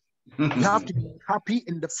Sabbath. We have to be happy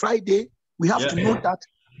in the Friday. We have to know that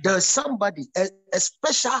there is somebody, a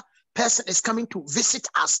special person is coming to visit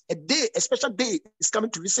us. A special day is coming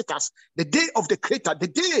to visit us. The day of the Creator, the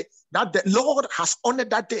day that the Lord has honored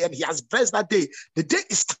that day and He has blessed that day. The day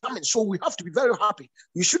is coming, so we have to be very happy.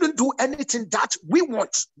 We shouldn't do anything that we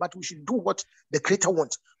want, but we should do what the Creator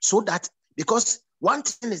wants. So that, because one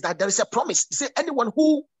thing is that there is a promise. You say anyone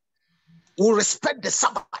who will respect the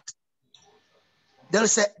Sabbath, there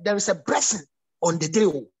is a blessing on the day.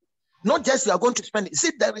 Not just you are going to spend it.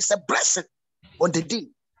 See, there is a blessing on the day.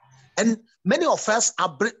 And many of us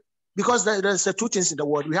are, because there's two things in the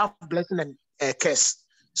world. We have blessing and curse.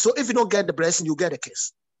 So if you don't get the blessing, you get a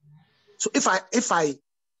curse. So if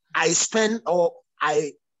I spend, or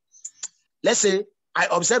let's say I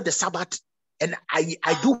observe the Sabbath and I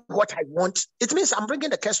do what I want, it means I'm bringing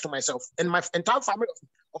the curse to myself and my entire family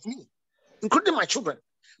of me, including my children.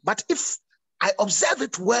 But if I observe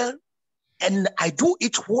it well and I do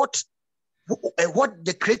it what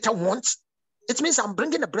the Creator wants, it means I'm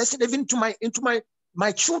bringing a blessing even into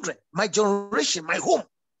my children, my generation, my home,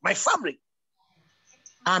 my family.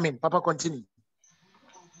 Amen. Papa, continue.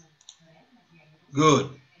 Good.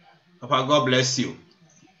 Papa, God bless you.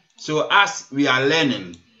 So as we are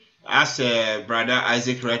learning, as Brother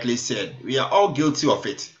Isaac rightly said, we are all guilty of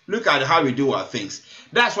it. Look at how we do our things.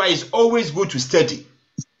 That's why it's always good to study.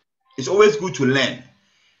 It's always good to learn.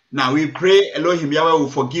 Now we pray Elohim Yahweh will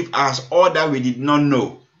forgive us all that we did not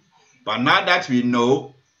know. But now that we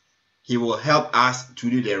know, He will help us to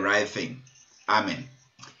do the right thing. Amen.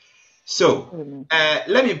 So,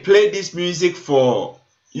 let me play this music for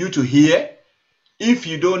you to hear. If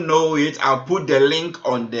you don't know it, I'll put the link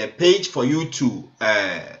on the page for you to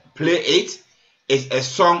play it. It's a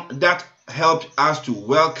song that helped us to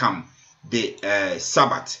welcome the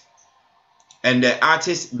Sabbath. And the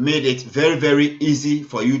artist made it very, very easy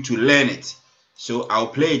for you to learn it. So I'll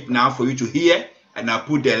play it now for you to hear, and I'll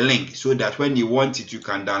put the link so that when you want it, you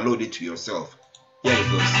can download it to yourself. Here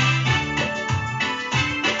it goes.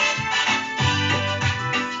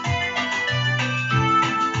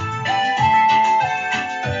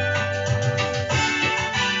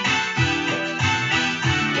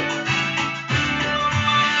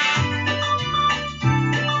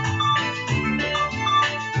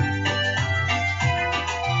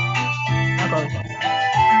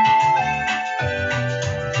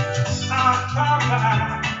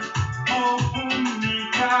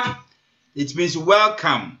 It means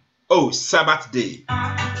welcome, oh Sabbath day.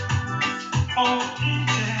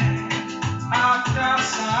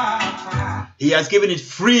 He has given it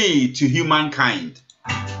free to humankind.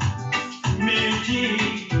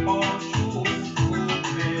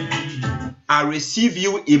 I receive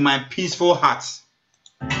you in my peaceful heart.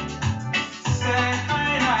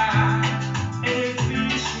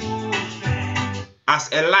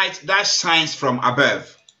 As a light that shines from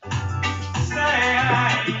above.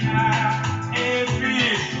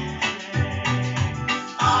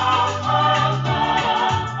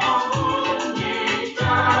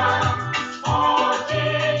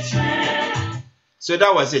 So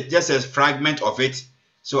that was it, just a fragment of it.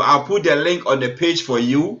 So I'll put the link on the page for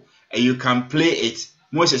you and you can play it,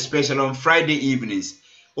 most especially on Friday evenings.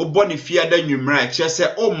 Obonifia da numera just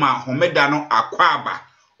say oh ma homeda no akwaba.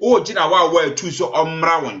 Oh jina wa tu so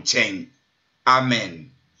omra won chen.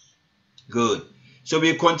 Amen. Good. So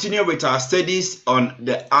we continue with our studies on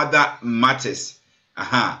the other matters.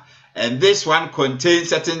 And this one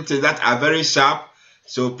contains certain things that are very sharp.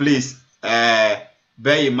 So please bear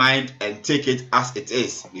in mind and take it as it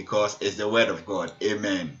is, because it's the word of God.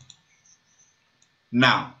 Amen.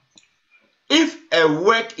 Now, if a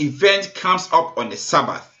work event comes up on the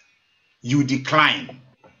Sabbath, you decline.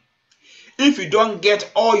 If you don't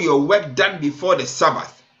get all your work done before the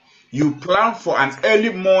Sabbath, you plan for an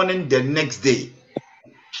early morning the next day.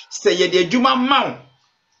 Say ye de juma mau.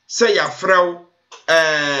 Say ya frau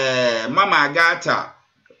Mama Agatha,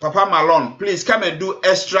 Papa Malone, please come and do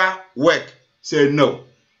extra work. Say no.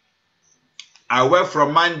 I work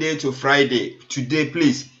from Monday to Friday. Today,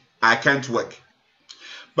 please, I can't work.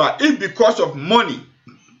 But if because of money,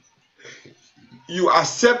 you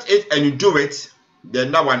accept it and you do it,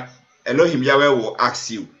 then that one, Elohim Yahweh will ask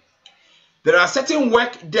you. There are certain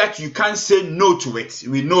work that you can't say no to it.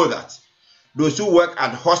 We know that. Those who work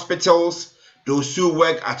at hospitals, those who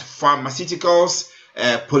work at pharmaceuticals,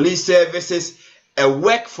 police services,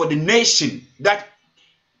 work for the nation that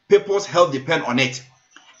people's health depend on it.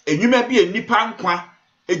 And you may be a nipa nkwa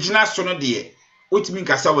ejina so no de otimi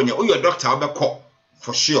nkasa wonya o your doctor obekọ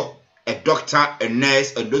for sure, a doctor, a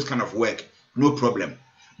nurse, and those kind of work, no problem.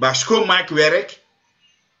 But school Mike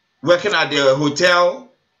working at the hotel,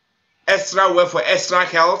 extra work for extra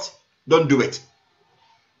health, don't do it.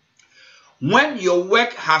 When your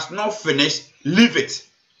work has not finished, leave it.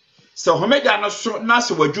 So homeda no so na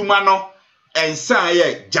so wadwuma no ensan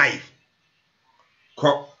ye jai.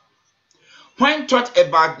 When thought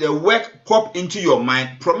about the work pop into your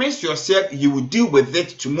mind, promise yourself you will deal with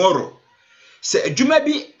it tomorrow. Say adwuma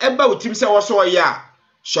bi eba utim se wo so ya,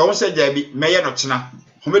 shawon se jabi meye no chena.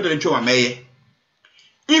 Homeda ntwa meye.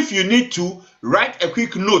 If you need to, write a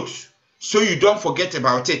quick note so you don't forget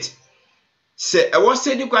about it. Say I was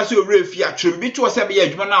saying because you refi attribute to say be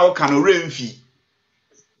adwuma na wo kan remfi.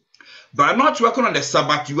 By not working on the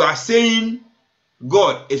Sabbath, you are saying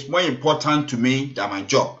God is more important to me than my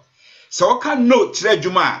job. So I can note today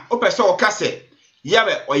Juma. Open so I say,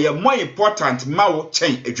 yeah, or you're more important ma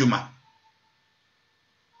change a Juma.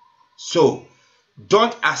 So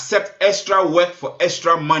don't accept extra work for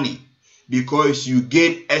extra money because you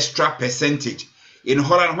gain extra percentage. In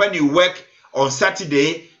Holland, when you work on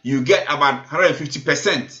Saturday, you get about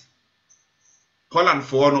 150%. Holland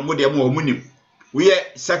for no more money. We are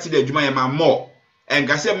Saturday Juma more. And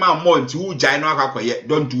Gase man more into who Jai no akwaye.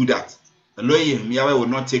 Don't do that. Elohim Yahweh will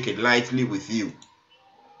not take it lightly with you.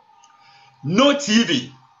 No TV.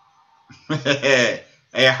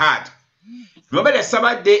 Hard. Remember the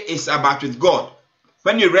Sabbath day is about with God.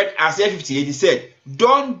 When you read Isaiah 58, he said,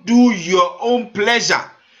 don't do your own pleasure.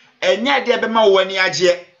 And yet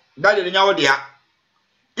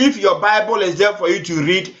if your Bible is there for you to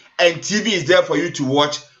read and TV is there for you to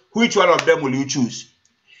watch, which one of them will you choose?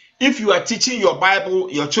 If you are teaching your Bible,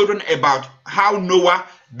 your children about how Noah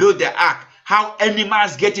built the ark, how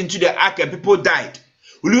animals get into the ark and people died,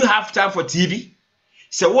 will you have time for TV?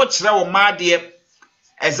 So watch now, my dear.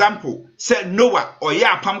 Example, say Noah or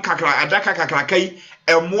ya pam kakra adaka kakra kai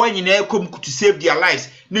and more in come to save their lives.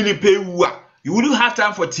 Nini pay you wouldn't have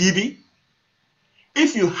time for TV.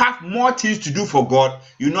 If you have more things to do for God,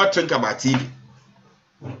 you not think about TV.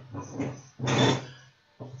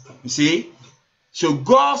 You see? So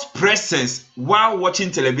God's presence while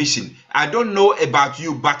watching television. I don't know about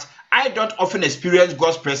you, but I don't often experience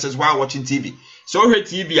God's presence while watching TV. So here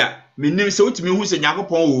TV, I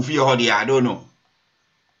don't know.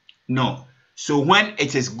 No. So when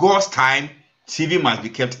it is God's time, TV must be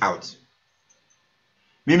kept out.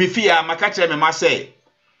 Mimi fear makache me must say,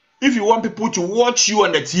 if you want people to watch you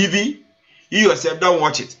on the TV, you yourself don't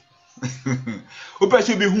watch it.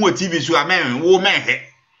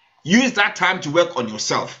 Use that time to work on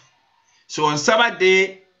yourself. So on Sabbath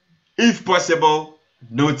day, if possible,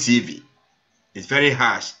 no TV. It's very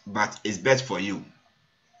harsh, but it's best for you.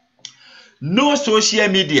 No social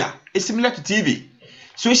media. It's similar to TV.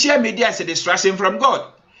 Social media is a distraction from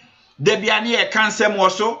God. Debiani a cancer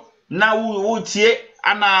also. Now would tie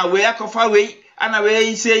ana we akofa we ana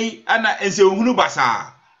we say ana ense ohunu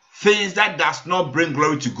basa. Things that does not bring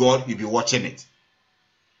glory to God, you'll be watching it.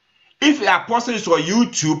 If the apostle is on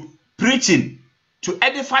YouTube preaching to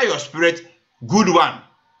edify your spirit, good one.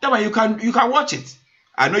 That one you can watch it.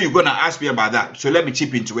 I know you're gonna ask me about that, so let me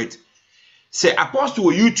chip into it. Say apostle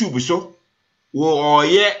on YouTube so or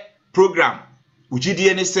program which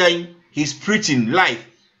he saying he's preaching live.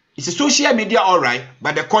 It's a social media, all right,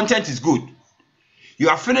 but the content is good. You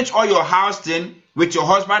have finished all your house thing with your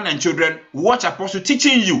husband and children. Watch apostle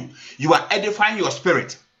teaching you. You are edifying your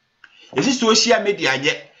spirit. This is social media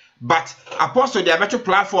yet, but apostle the better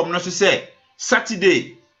platform not to say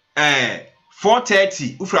Saturday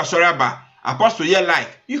 4:30 Ufra Soraba apostle here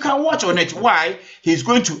live. You can watch on it. Why? He's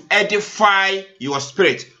going to edify your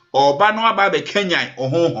spirit. Or Banoa Babe Kenya or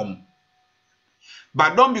home.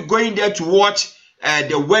 But don't be going there to watch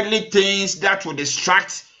the worldly things that will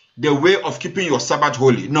distract the way of keeping your Sabbath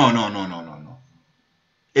holy. No.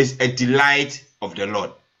 It's a delight of the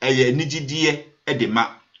Lord.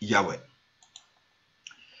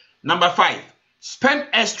 Number 5, spend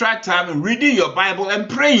extra time reading your Bible and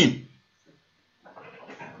praying.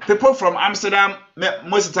 People from Amsterdam,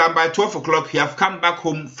 most of the time by 12 o'clock, have come back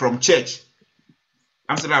home from church.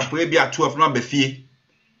 Amsterdam, maybe at 12, not before.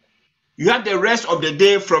 You have the rest of the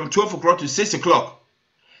day from 12 o'clock to 6 o'clock.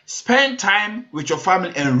 Spend time with your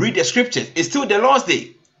family and read the scriptures. It's still the Lord's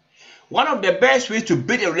Day. One of the best ways to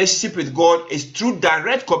build a relationship with God is through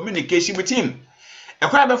direct communication with Him.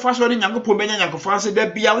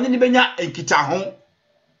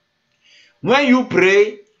 When you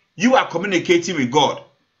pray, you are communicating with God.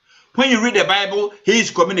 When you read the Bible, He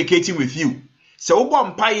is communicating with you. So,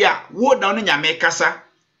 wo down in your kasa.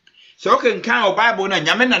 So, can count Bible na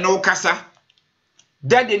nyame na no kasa.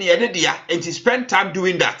 That in your and to spend time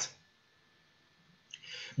doing that.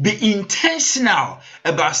 Be intentional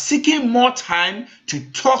about seeking more time to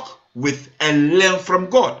talk with and learn from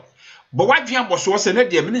God. But what you was was a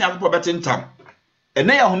day, many have better time. And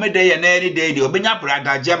now, home day and any day, the Obenya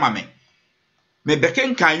brother Jamame. Me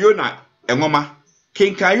beken kayona, and mama,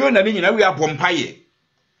 King Kayona, you know, we are Pompaye.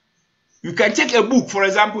 You can take a book, for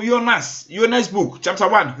example, Jonas book, chapter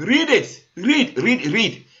 1. Read it.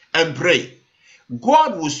 Read, and pray.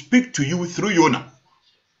 God will speak to you through Jonah.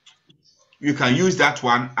 You can use that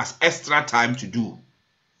one as extra time to do.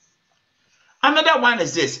 Another one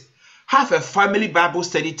is this. Have a family Bible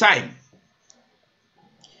study time.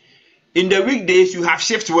 In the weekdays, you have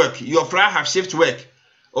shift work. Your friend have shift work.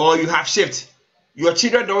 Or you have shift. Your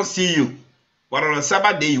children don't see you. But on a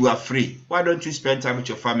Sabbath day, you are free. Why don't you spend time with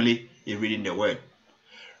your family in reading the word?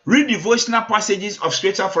 Read devotional passages of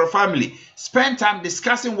scripture for a family. Spend time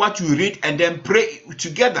discussing what you read and then pray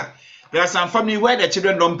together. There are some family where the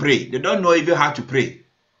children don't pray. They don't know even how to pray.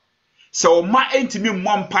 So, ma intimi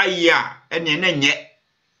mompa ya enyenye.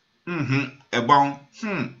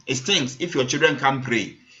 It stinks if your children can't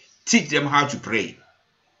pray. Teach them how to pray.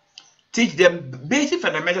 Teach them basic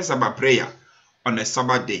fundamentals about prayer on a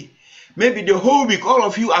Sabbath day. Maybe the whole week, all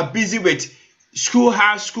of you are busy with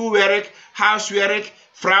schoolwork, housework,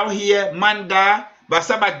 Frau here, Manda, but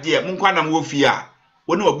Sabbath day, Munkwana Wofia.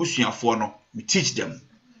 We know Bushia for no. We teach them.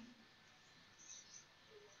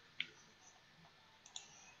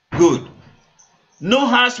 Good. No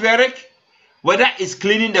housework, whether it's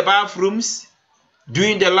cleaning the bathrooms,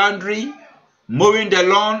 doing the laundry, mowing the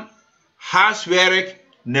lawn, housework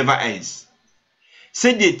never ends.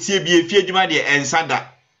 Say the TB if you the ensada.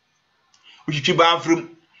 Which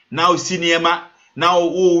bathroom now cinema now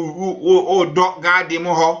dog garden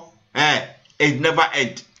moho. It never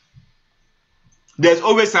ends. There's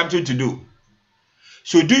always something to do.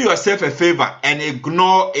 So do yourself a favor and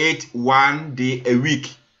ignore it one day a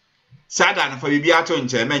week. Sadan for you be out on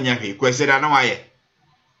Germany, question why.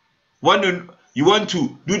 You want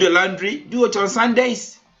to do the laundry? Do it on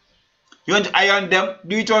Sundays. You want to iron them?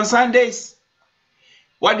 Do it on Sundays.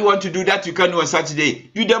 What do you want to do that you can do on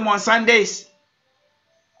Saturday? Do them on Sundays.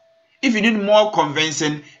 If you need more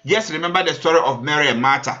convincing, just remember the story of Mary and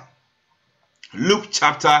Martha. Luke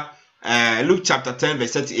chapter 10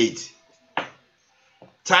 verse 38.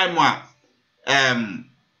 Time one,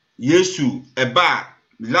 Yesu eba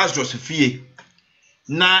Lazarus fie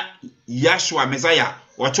na Yeshua Messiah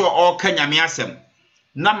wacho all kanyame asem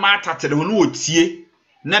na Martha tele ho no otie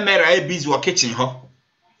na Mary e busy wo kitchen ho.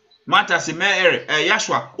 Martha say Mary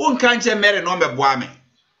Yeshua won kan che Mary no meboa me.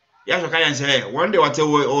 Yeshua kan say one day what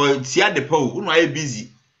o tia de po no e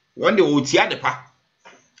busy. One day o tia de pa.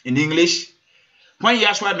 In English, when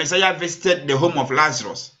Yeshua Messiah visited the home of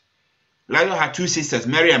Lazarus, Lazarus had two sisters,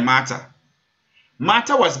 Mary and Martha.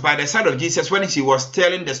 Martha was by the side of Jesus when he was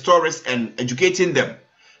telling the stories and educating them.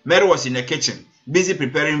 Mary was in the kitchen, busy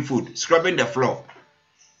preparing food, scrubbing the floor.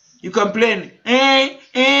 You complain,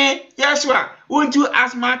 Yeshua, won't you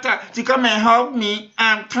ask Martha to come and help me?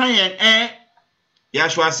 I'm trying,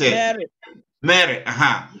 Yeshua said, Mary,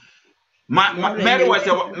 Mary was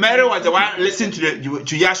the one listening to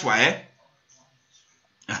Yeshua,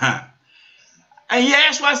 And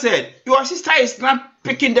Yeshua said, your sister is not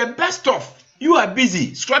picking the best of. You are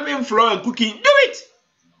busy scrubbing floor and cooking. Do it.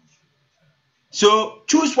 So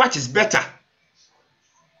choose what is better.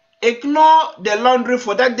 Ignore the laundry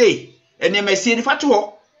for that day. And you may see the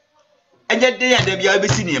fatuo. And yet day and there be a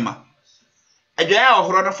cinema. And there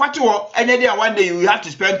are a fatuo. And then one day you have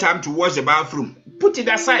to spend time to wash the bathroom. Put it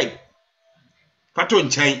aside. Fatuo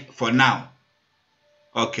chain for now.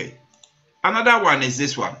 Okay. Another one is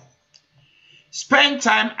this one. Spend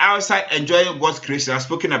time outside enjoying God's creation. I've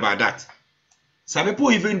spoken about that. Some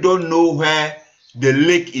people even don't know where the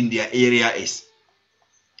lake in their area is.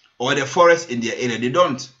 Or the forest in their area. They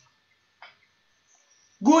don't.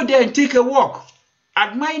 Go there and take a walk.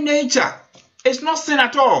 Admire nature. It's not sin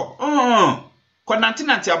at all.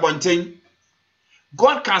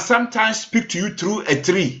 God can sometimes speak to you through a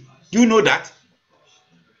tree. Do you know that?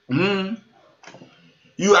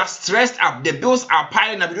 You are stressed up. The bills are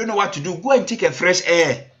piling up. You don't know what to do. Go and take a fresh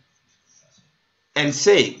air. And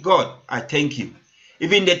say, God, I thank you.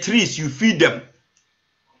 Even the trees, you feed them.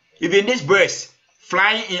 Even these birds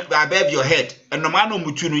flying above your head. And no matter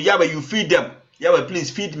Yahweh, you feed them. Yahweh, please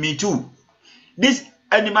feed me too. These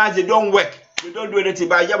animals, they don't work. They don't do anything,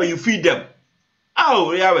 but Yahweh, you feed them.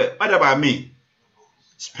 Oh, Yahweh, what about me?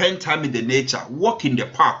 Spend time in the nature. Walk in the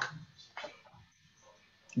park.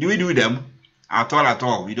 Do we do them? At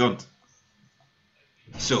all. We don't.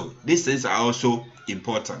 So, these things are also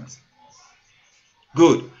important.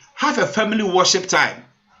 Good. Have a family worship time.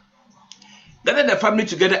 Gather the family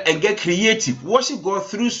together and get creative. Worship God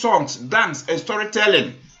through songs, dance, and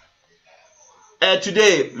storytelling.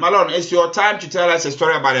 Today, Malone, it's your time to tell us a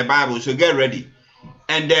story about the Bible, so get ready.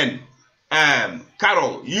 And then,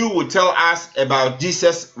 Carol, you will tell us about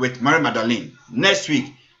Jesus with Mary Magdalene. Next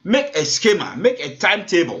week, make a schema, make a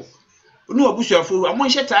timetable. No, I'm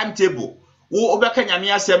going to timetable. Wo obeka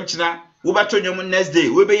nyame asem kina, wo beto nyom next day,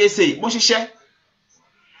 we be say, mo hihye.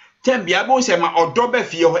 Tem bia bo say ma odo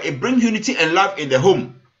fie ho, it bring unity and love in the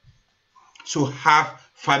home. So have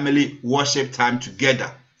family worship time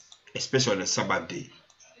together, especially on the Sabbath day.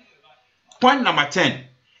 Point number 10,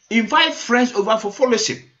 invite friends over for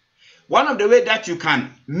fellowship. One of the ways that you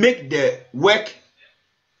can make the work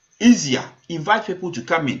easier, invite people to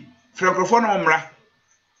come in.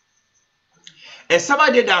 A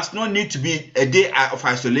Sabbath day does not need to be a day of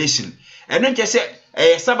isolation. And don't just say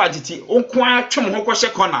a Sabbath day, no.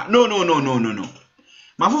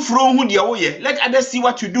 Let others see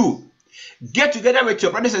what you do. Get together with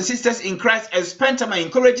your brothers and sisters in Christ and spend time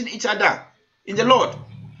encouraging each other in the Lord.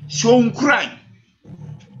 Show crying.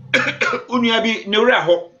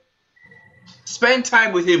 Spend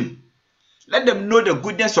time with him. Let them know the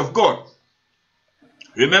goodness of God.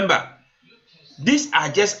 Remember, these are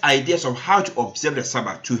just ideas of how to observe the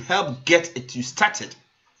Sabbath to help get it started.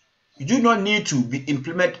 You do not need to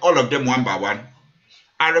implement all of them one by one.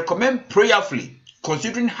 I recommend prayerfully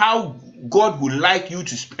considering how God would like you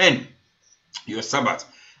to spend your Sabbath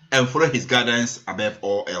and follow his guidance above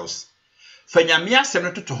all else. Fanyamia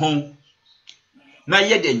senato to home. Na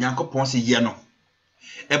ye de Nyankopon se ye no.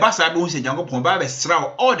 Eba sa be hu se Nyankopon ba be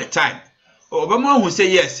sra all the time. Obama hu say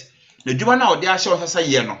yes. The dwuma na ode ahye osasa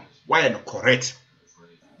ye no. Why no correct?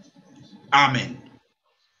 Amen.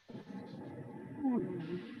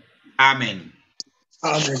 Amen.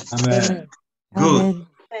 Amen. Amen. Good. Amen.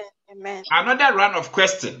 Amen. Another round of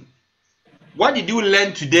question. What did you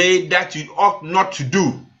learn today that you ought not to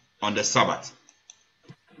do on the Sabbath?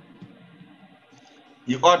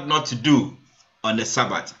 You ought not to do on the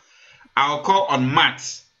Sabbath. I'll call on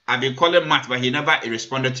Matt. I've been calling Matt, but he never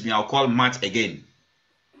responded to me. I'll call Matt again.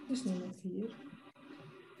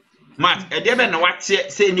 Matt, I don't know what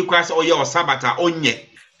say in the class or your Sabbath onye.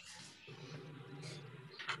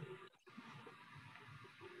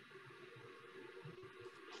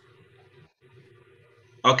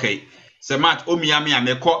 Okay. So Matt, Omiami, I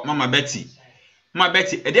may call Mama Betty. Mama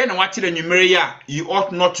Betty, I don't know what you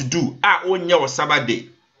ought not to do. On your Sabbath day.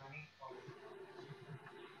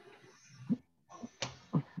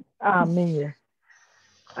 Me.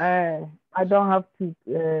 I don't have to.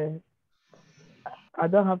 I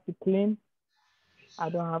don't have to clean. I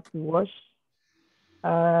don't have to wash.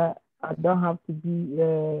 I don't have to be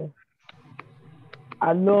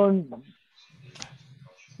alone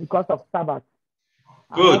because of Sabbath.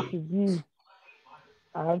 Good.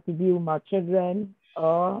 I have to be with my children,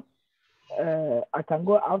 or I can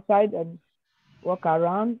go outside and walk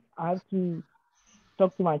around. I have to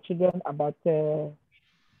talk to my children about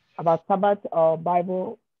Sabbath or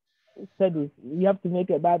Bible studies. We have to make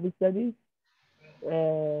a Bible study.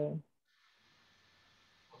 Okay,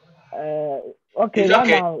 It's right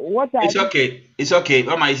okay. now, It's okay.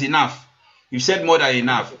 Mama, it's enough. You've said more than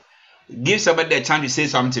enough. Give somebody the chance to say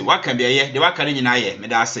something. What can be a year? The what can you say? Me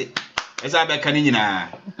that's it. It's about can you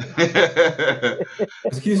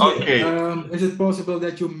Excuse okay. me. Is it possible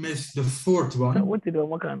that you missed the fourth one? What did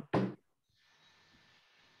what kind?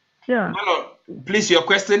 Yeah. Malo, please, your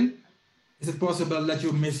question. Is it possible that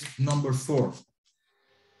you missed number 4?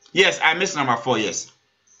 Yes, I missed number 4. Yes.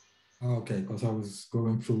 Okay, because I was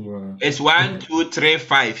going through. It's 1, 2, 3,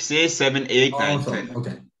 5, 6, 7, 8, 9, 10.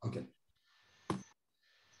 Okay.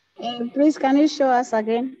 Please, can you show us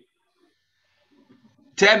again?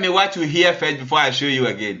 Tell me what you hear first before I show you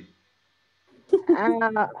again.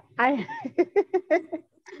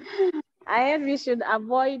 I heard we should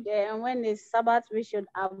avoid when it's Sabbath. We should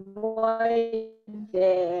avoid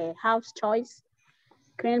the house chores,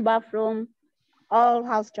 clean bathroom, all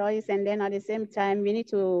house chores, and then at the same time we need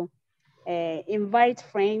to invite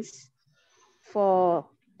friends for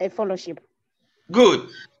a fellowship. Good.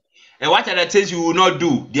 And what are the things you will not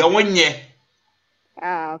do? The 1 year.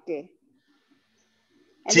 Okay.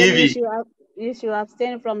 And TV. then you should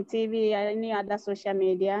abstain from TV and any other social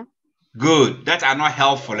media. Good. That are not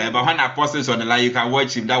helpful. But when Apostles on the line, you can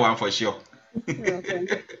watch him. That one for sure.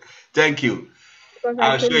 Okay. Thank you. Because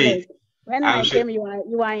I'll show you. When I came, you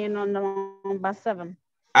are in on number 7.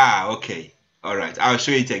 Okay. All right. I'll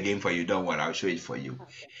show it again for you. Don't worry. I'll show it for you.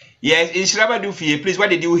 Okay. Yes. In Shraba Dufie, please, what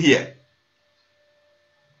did you hear?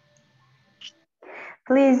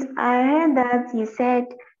 Please, I heard that you said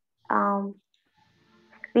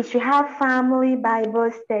we should have family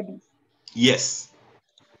Bible studies. Yes.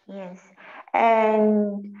 Yes.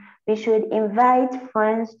 And we should invite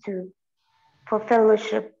friends for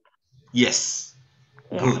fellowship. Yes.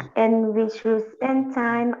 Yes. Good. And we should spend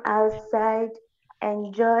time outside,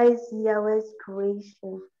 enjoy Yahweh's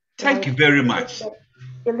creation. Thank you very much.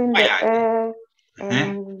 Feeling the air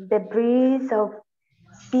and the breeze of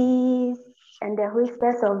bees and the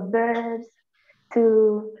whispers of birds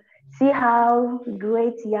to see how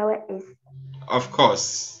great Yahweh is. Of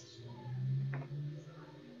course.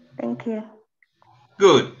 Thank you.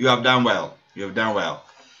 Good. You have done well. You have done well.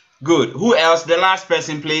 Good. Who else? The last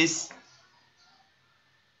person, please.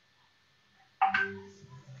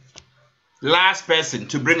 Last person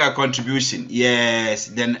to bring a contribution. Yes.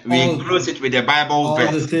 Then we close it with the Bible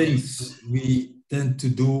verse. All the things we tend to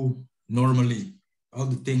do normally, all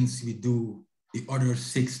the things we do the other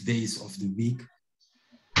 6 days of the week,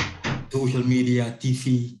 social media,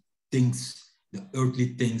 TV, things, the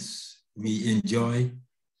earthly things we enjoy,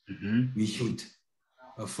 we should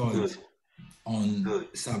avoid on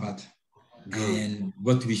Sabbath. And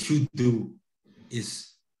what we should do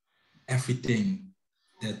is everything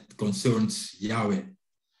that concerns Yahweh.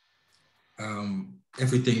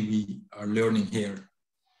 Everything we are learning here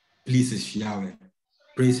pleases Yahweh.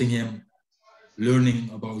 Praising Him, learning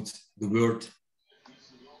about the Word,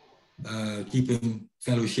 keeping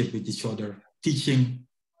fellowship with each other, teaching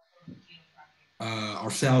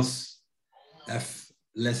ourselves, have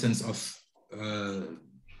lessons of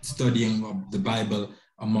studying of the Bible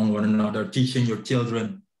among one another, teaching your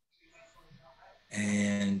children,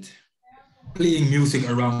 and playing music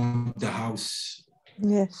around the house.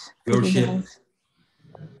 Yes. Worship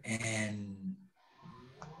and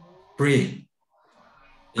pray.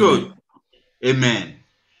 Good. Amen.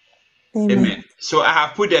 Amen. So I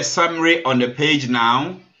have put a summary on the page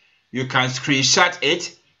now. You can screenshot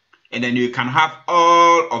it, and then you can have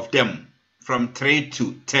all of them from 3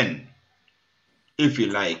 to 10, if you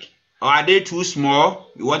like. Or are they too small?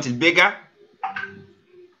 You want it bigger?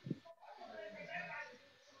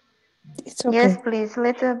 It's okay. Yes, please, a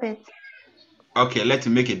little bit. Okay, let's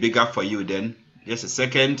make it bigger for you then. Just a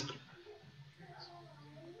second.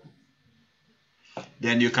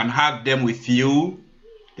 Then you can have them with you.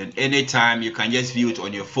 Then anytime you can just view it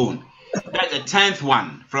on your phone. That's the 10th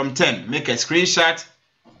one. From 10, make a screenshot.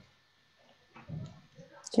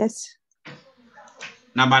 Yes.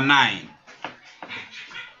 Number 9.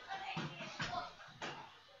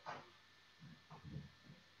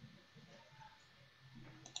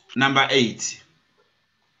 Number 8.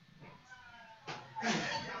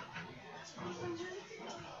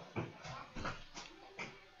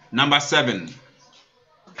 Number 7.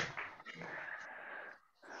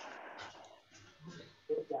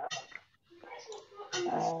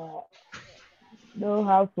 No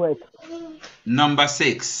housework. Number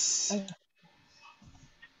 6.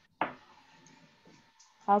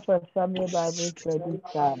 Half a family Bible study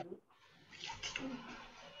time.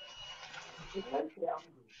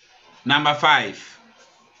 Number 5.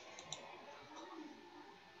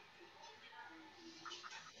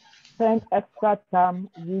 Spend extra time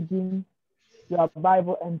reading your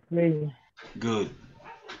Bible and praying. Good.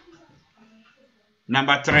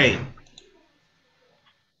 Number 3.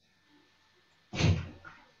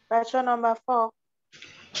 Lecture number 4.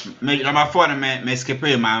 Number 4, me skip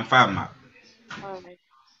it, man, farmer. All right.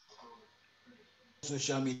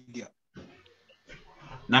 Social media.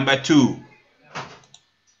 Number 2.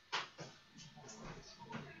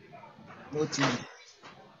 No TV.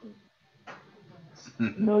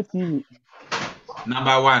 No TV.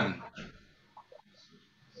 Number 1.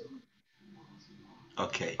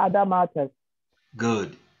 Okay. Other matters.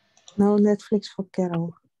 Good. No Netflix for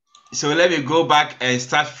Carol. So let me go back and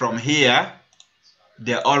start from here.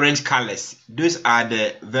 The orange colors. Those are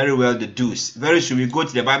the very well the do's. Very soon we go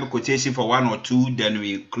to the Bible quotation for 1 or 2, then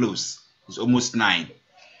we close. It's almost 9.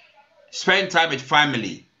 Spend time with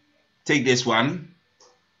family. Take this one.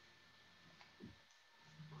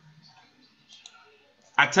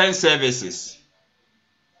 Attend services.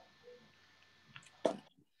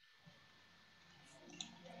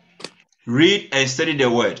 Read and study the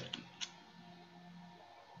word.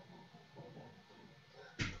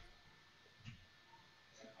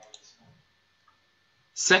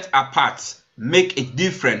 Set apart. Make it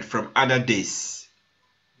different from other days.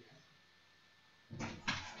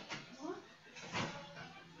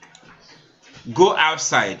 Go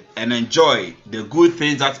outside and enjoy the good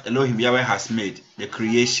things that Elohim Yahweh has made, the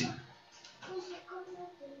creation.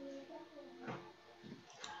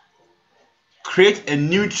 Create a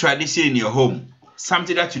new tradition in your home,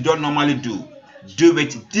 something that you don't normally do. Do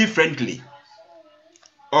it differently,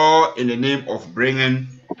 all in the name of bringing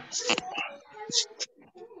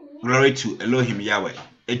glory to Elohim Yahweh.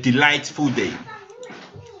 A delightful day.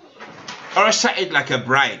 Usher it like a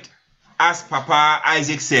bride. As Papa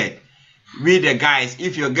Isaac said, we the guys,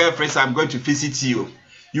 if your girlfriend says, I'm going to visit you,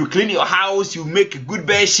 you clean your house, you make a good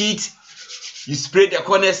bed sheet, you spray the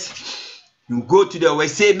corners, you go to the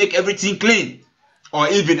WC, make everything clean. Or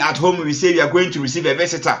even at home, we say we are going to receive a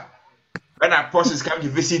visitor. When a person is coming to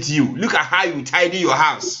visit you, look at how you tidy your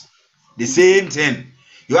house. The same thing.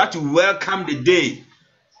 You have to welcome the day.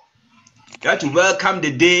 You have to welcome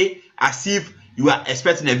the day as if you are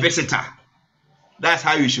expecting a visitor. That's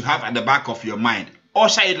how you should have at the back of your mind.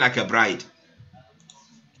 Usher it like a bride.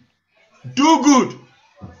 Do good.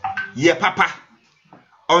 Yeah, Papa.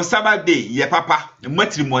 On Sabbath day, yeah, Papa.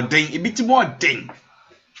 Much more ding. A bit more ding.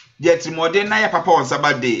 Yeah, more ding. Yeah, Papa on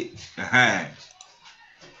Sabbath day.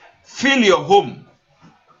 Fill your home,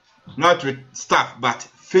 not with stuff, but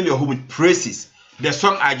fill your home with praises. The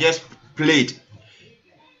song I just played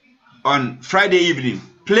on Friday evening,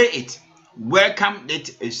 play it. Welcome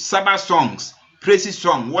it. Sabbath songs, praises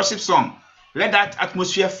song, worship song. Let that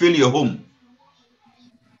atmosphere fill your home.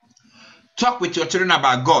 Talk with your children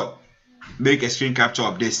about God. Make a screen capture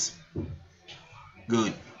of this.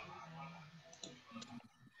 Good.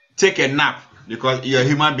 Take a nap because you're a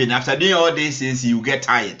human being. After doing all these things, you get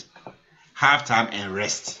tired. Have time and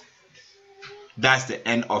rest. That's the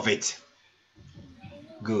end of it.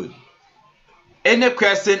 Good. Any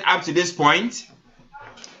question up to this point?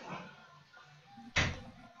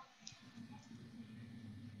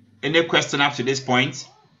 Any question up to this point?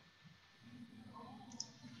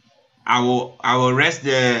 I will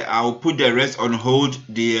put the rest on hold,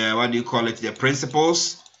 the what do you call it, the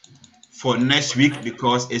principles for next week,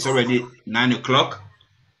 because it's already 9 o'clock.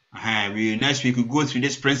 Next week we go through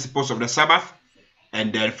these principles of the Sabbath,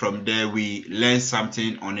 and then from there we learn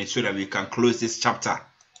something on it so that we can close this chapter.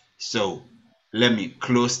 So let me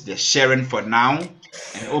close the sharing for now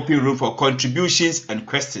and open room for contributions and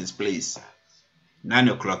questions, please. 9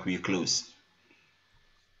 o'clock we close.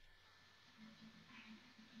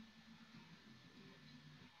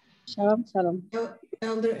 Shalom, shalom.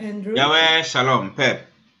 Elder Andrew. Yahweh, shalom, Pep.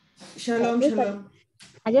 Shalom, shalom.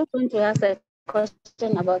 I just want to ask a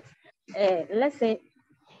question about, let's say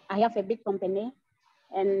I have a big company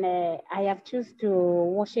and I have chosen to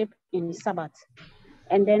worship in Sabbath.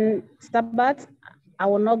 And then Sabbath, I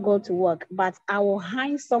will not go to work, but I will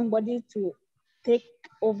hire somebody to take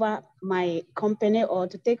over my company or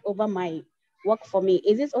to take over my work for me.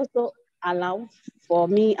 Is it also allowed for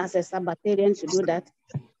me as a Sabbatarian to do that?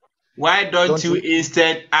 Why don't you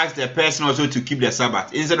instead ask the person also to keep the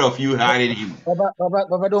Sabbath instead of you hiring him? Baba,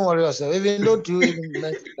 don't worry yourself. Even though you even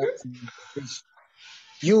mention that,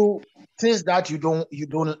 you things that you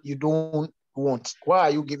don't want. Why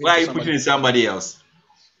are you giving? Why to are you somebody? putting in somebody else?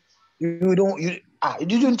 You don't. You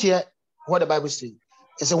didn't hear what the Bible says.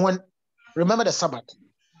 It said when remember the Sabbath.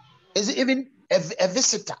 Is it even a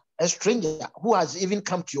visitor, a stranger who has even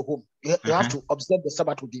come to your home? You have to observe the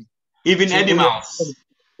Sabbath with him. Even so animals.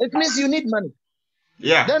 It means you need money.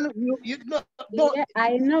 Yeah. Then you don't. Yeah,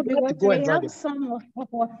 I know because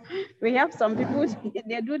we have some people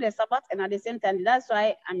they do the Sabbath and at the same time. That's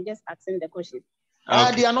why I'm just asking the question.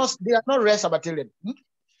 Okay. They are not rare Sabbatarian.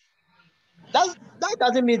 That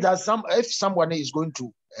doesn't mean that if someone is going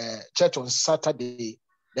to church on Saturday,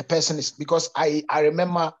 the person is, because I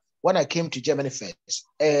remember when I came to Germany first,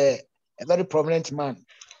 a very prominent man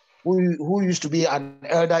who used to be an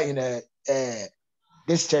elder in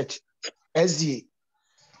this church, SDA.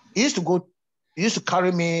 He used to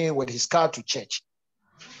carry me with his car to church.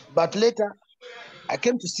 But later, I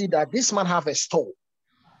came to see that this man have a store,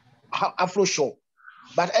 Afro Show.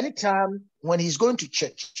 But anytime when he's going to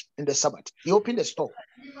church in the Sabbath, he opened the store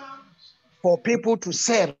for people to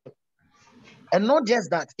sell. And not just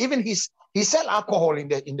that, even he sell alcohol in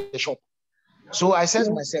the shop. So I said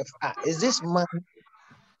to myself, is this man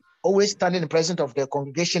always standing in presence of the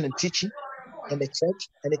congregation and teaching in the church?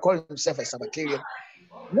 And he called himself a Sabbatarian.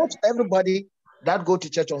 Not everybody that go to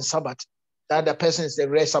church on Sabbath, that the person is a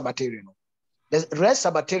rare Sabbatarian. The rare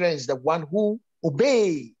Sabbatarian is the one who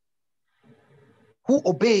obey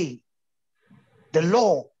the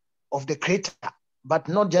law of the Creator, but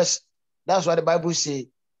not just. That's why the Bible says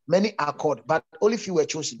many are called, but only few were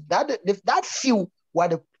chosen. That few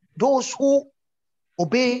were those who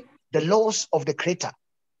obey the laws of the Creator.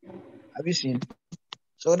 Have you seen?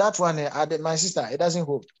 So that one, my sister, it doesn't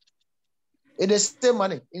hold. It is still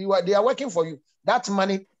money. They are working for you. That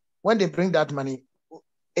money, when they bring that money,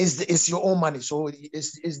 is your own money. So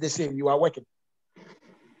it's the same. You are working.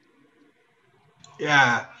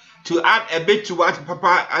 Yeah. To add a bit to what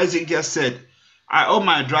Papa Isaac just said, I own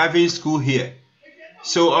my driving school here.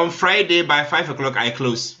 So on Friday by 5 o'clock, I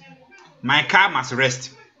close. My car must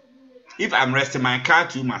rest. If I'm resting, my car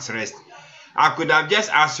too must rest. I could have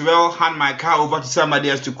just as well hand my car over to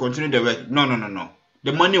somebody else to continue the work. No.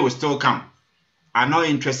 The money will still come. I'm not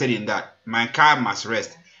interested in that. My car must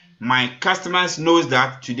rest. My customers knows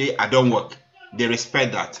that today I don't work. They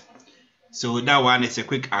respect that. So that one is a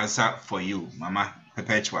quick answer for you, Mama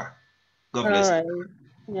Perpetua. God bless you.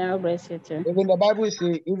 Yeah, God bless you too. Even the Bible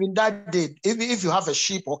says, even that day, even if you have a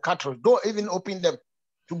sheep or cattle, don't even open them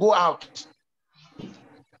to go out.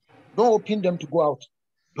 Don't open them to go out.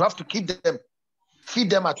 You have to keep them, feed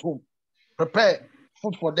them at home, prepare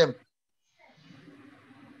food for them.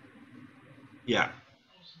 Yeah.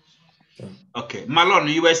 Okay. Malon,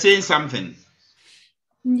 you were saying something.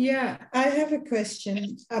 Yeah, I have a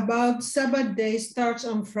question about Sabbath day starts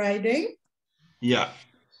on Friday. Yeah.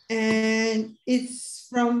 And it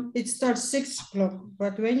starts 6 o'clock.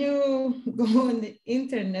 But when you go on the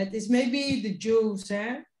internet, it's maybe the Jews,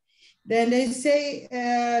 then they say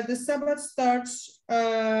the Sabbath starts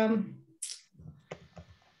from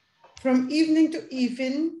evening to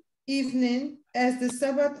evening as the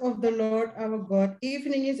Sabbath of the Lord our God.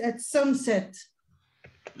 Evening is at sunset.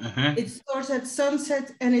 It starts at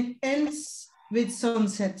sunset and it ends with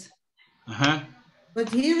sunset. But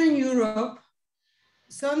here in Europe,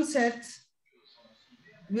 sunset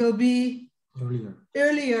will be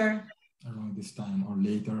earlier. Around this time or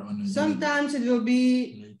later on. Sometimes it will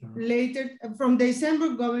be later. From December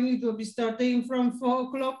going, it will be starting from 4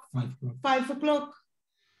 o'clock, 5 o'clock.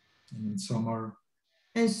 And in summer.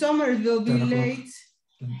 And summer it will be late.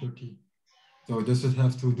 10:30. So does it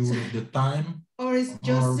have to do with the time? Or it's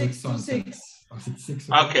just 6 to 6?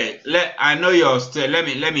 Okay, I know you're still. Let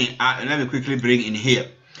me quickly bring in here.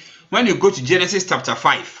 When you go to Genesis chapter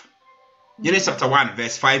 5, Genesis chapter 1,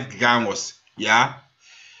 verse 5 began was,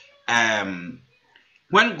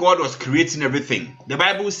 when God was creating everything, the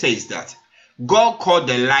Bible says that God called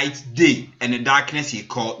the light day and the darkness he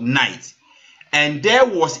called night. And there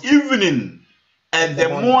was evening and the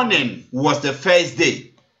morning was the first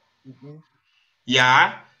day.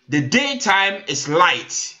 The daytime is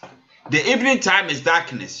light. The evening time is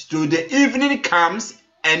darkness. So the evening comes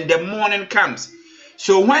and the morning comes.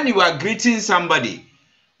 So when you are greeting somebody,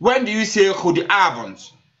 when do you say good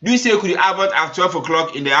avond? Do you say good avond at 12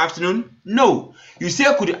 o'clock in the afternoon? No. You say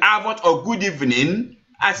good avond or good evening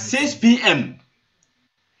at 6 p.m.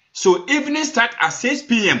 So evening starts at 6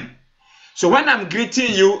 p.m. So when I'm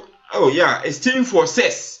greeting you, it's still for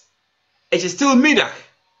 6. It is still midday.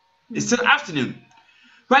 It's still afternoon.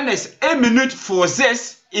 When it's a minute for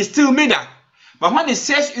 6, it's still midday. But when it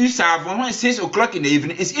says when it says o'clock in the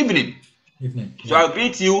evening, it's evening. So I'll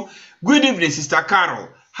greet you. Good evening, Sister Carol.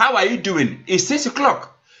 How are you doing? It's 6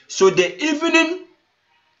 o'clock. So the evening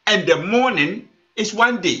and the morning is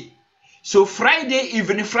one day. So Friday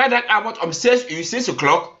evening, Friday hour of 6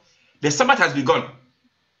 o'clock, the Sabbath has begun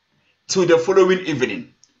till the following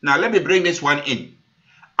evening. Now let me bring this one in.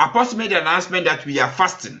 Apostle made an announcement that we are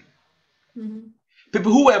fasting.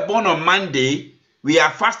 People who were born on Monday, we are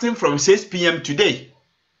fasting from 6 p.m. today.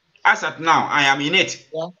 As at now, I am in it.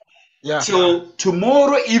 Till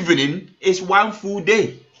tomorrow evening is one full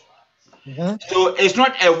day. So it's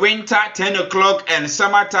not a winter 10 o'clock and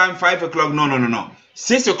summertime 5 o'clock. No.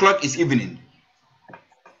 6 o'clock is evening.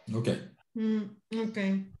 Okay.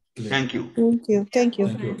 Okay. Thank you. Thank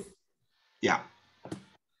you. Yeah.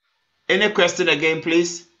 Any question again,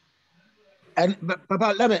 please? And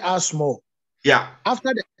Papa, let me ask more. Yeah.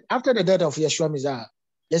 After the death of Yeshua Messiah,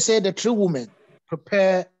 they say the three women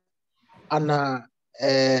prepare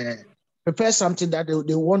something that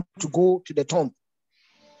they want to go to the tomb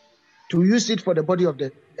to use it for the body of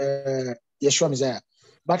the Yeshua Messiah.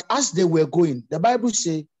 But as they were going, the Bible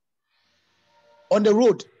says on the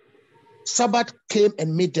road, Sabbath came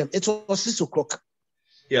and met them. It was 6 o'clock.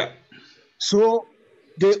 Yeah. So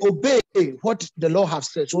they obey what the Lord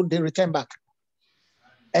has said. So they return back.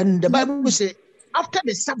 And the Bible says after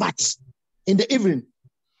the Sabbath in the evening,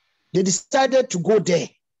 they decided to go there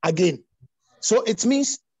again. So it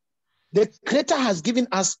means the Creator has given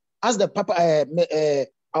us, as the Papa,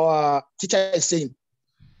 our teacher is saying,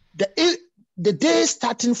 the day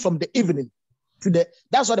starting from the evening to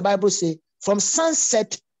that's what the Bible says, from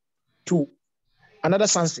sunset to another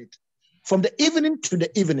sunset, from the evening to the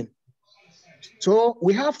evening. So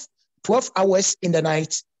we have 12 hours in the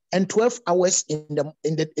night and 12 hours in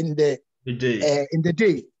the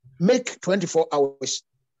day. Make 24 hours.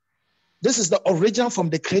 This is the original from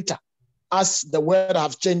the Creator, as the word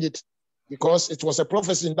have changed it, because it was a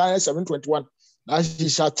prophecy in Daniel 7:21 that he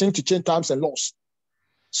shall change times and laws.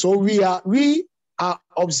 So we are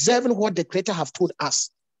observing what the Creator have told us.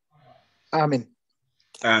 Amen.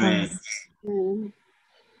 Amen.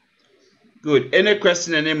 Good. Any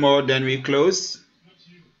question anymore? Then we close.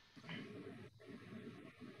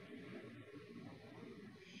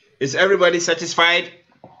 Is everybody satisfied?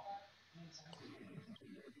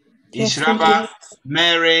 Yes, Ishraba,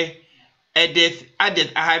 Mary, Edith, I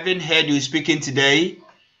haven't heard you speaking today.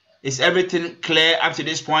 Is everything clear up to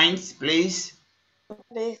this point, please?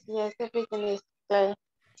 Please, yes, everything is clear.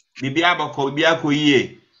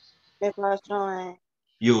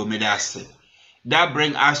 Yo, medase. That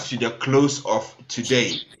brings us to the close of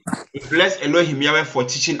today. We bless Elohim Yahweh for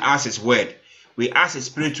teaching us His word. We ask His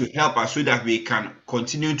Spirit to help us so that we can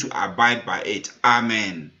continue to abide by it.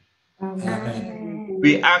 Amen. Amen.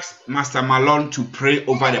 We ask Master Malone to pray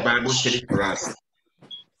over the Bible study for us.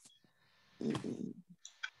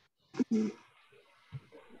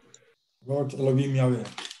 Lord Elohim Yahweh,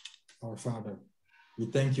 our Father, we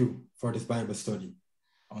thank you for this Bible study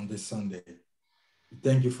on this Sunday. We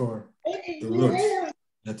thank you for the words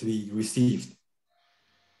that we received,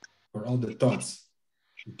 for all the thoughts.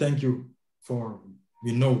 We thank you for,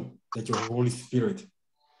 we know that your Holy Spirit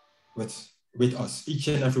was with us, each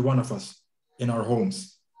and every one of us, in our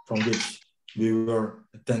homes from which we were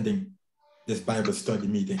attending this Bible study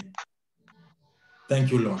meeting.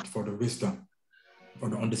 Thank you, Lord, for the wisdom, for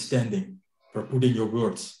the understanding, for putting your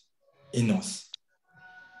words in us.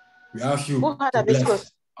 We ask you to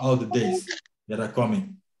bless all the days that are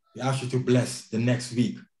coming. We ask you to bless the next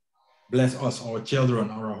week. Bless us, our children,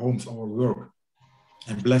 our homes, our work,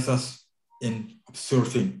 and bless us in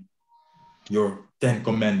observing your 10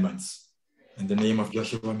 commandments. In the name of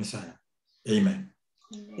Joshua Messiah. Amen.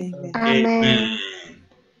 Amen. Amen.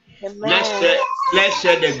 Let's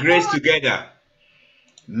share the grace together.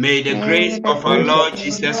 May the grace of our Lord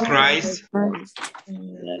Jesus Christ,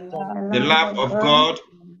 the love of God,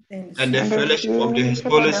 and the fellowship of the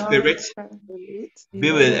Holy Spirit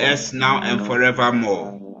be with us now and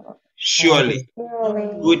forevermore. Surely,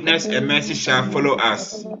 goodness and mercy shall follow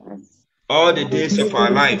us all the days of our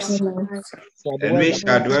lives, and we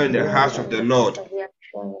shall dwell in the house of the Lord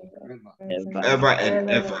ever and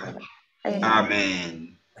ever.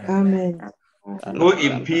 Amen. Amen. Go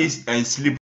in peace and sleep.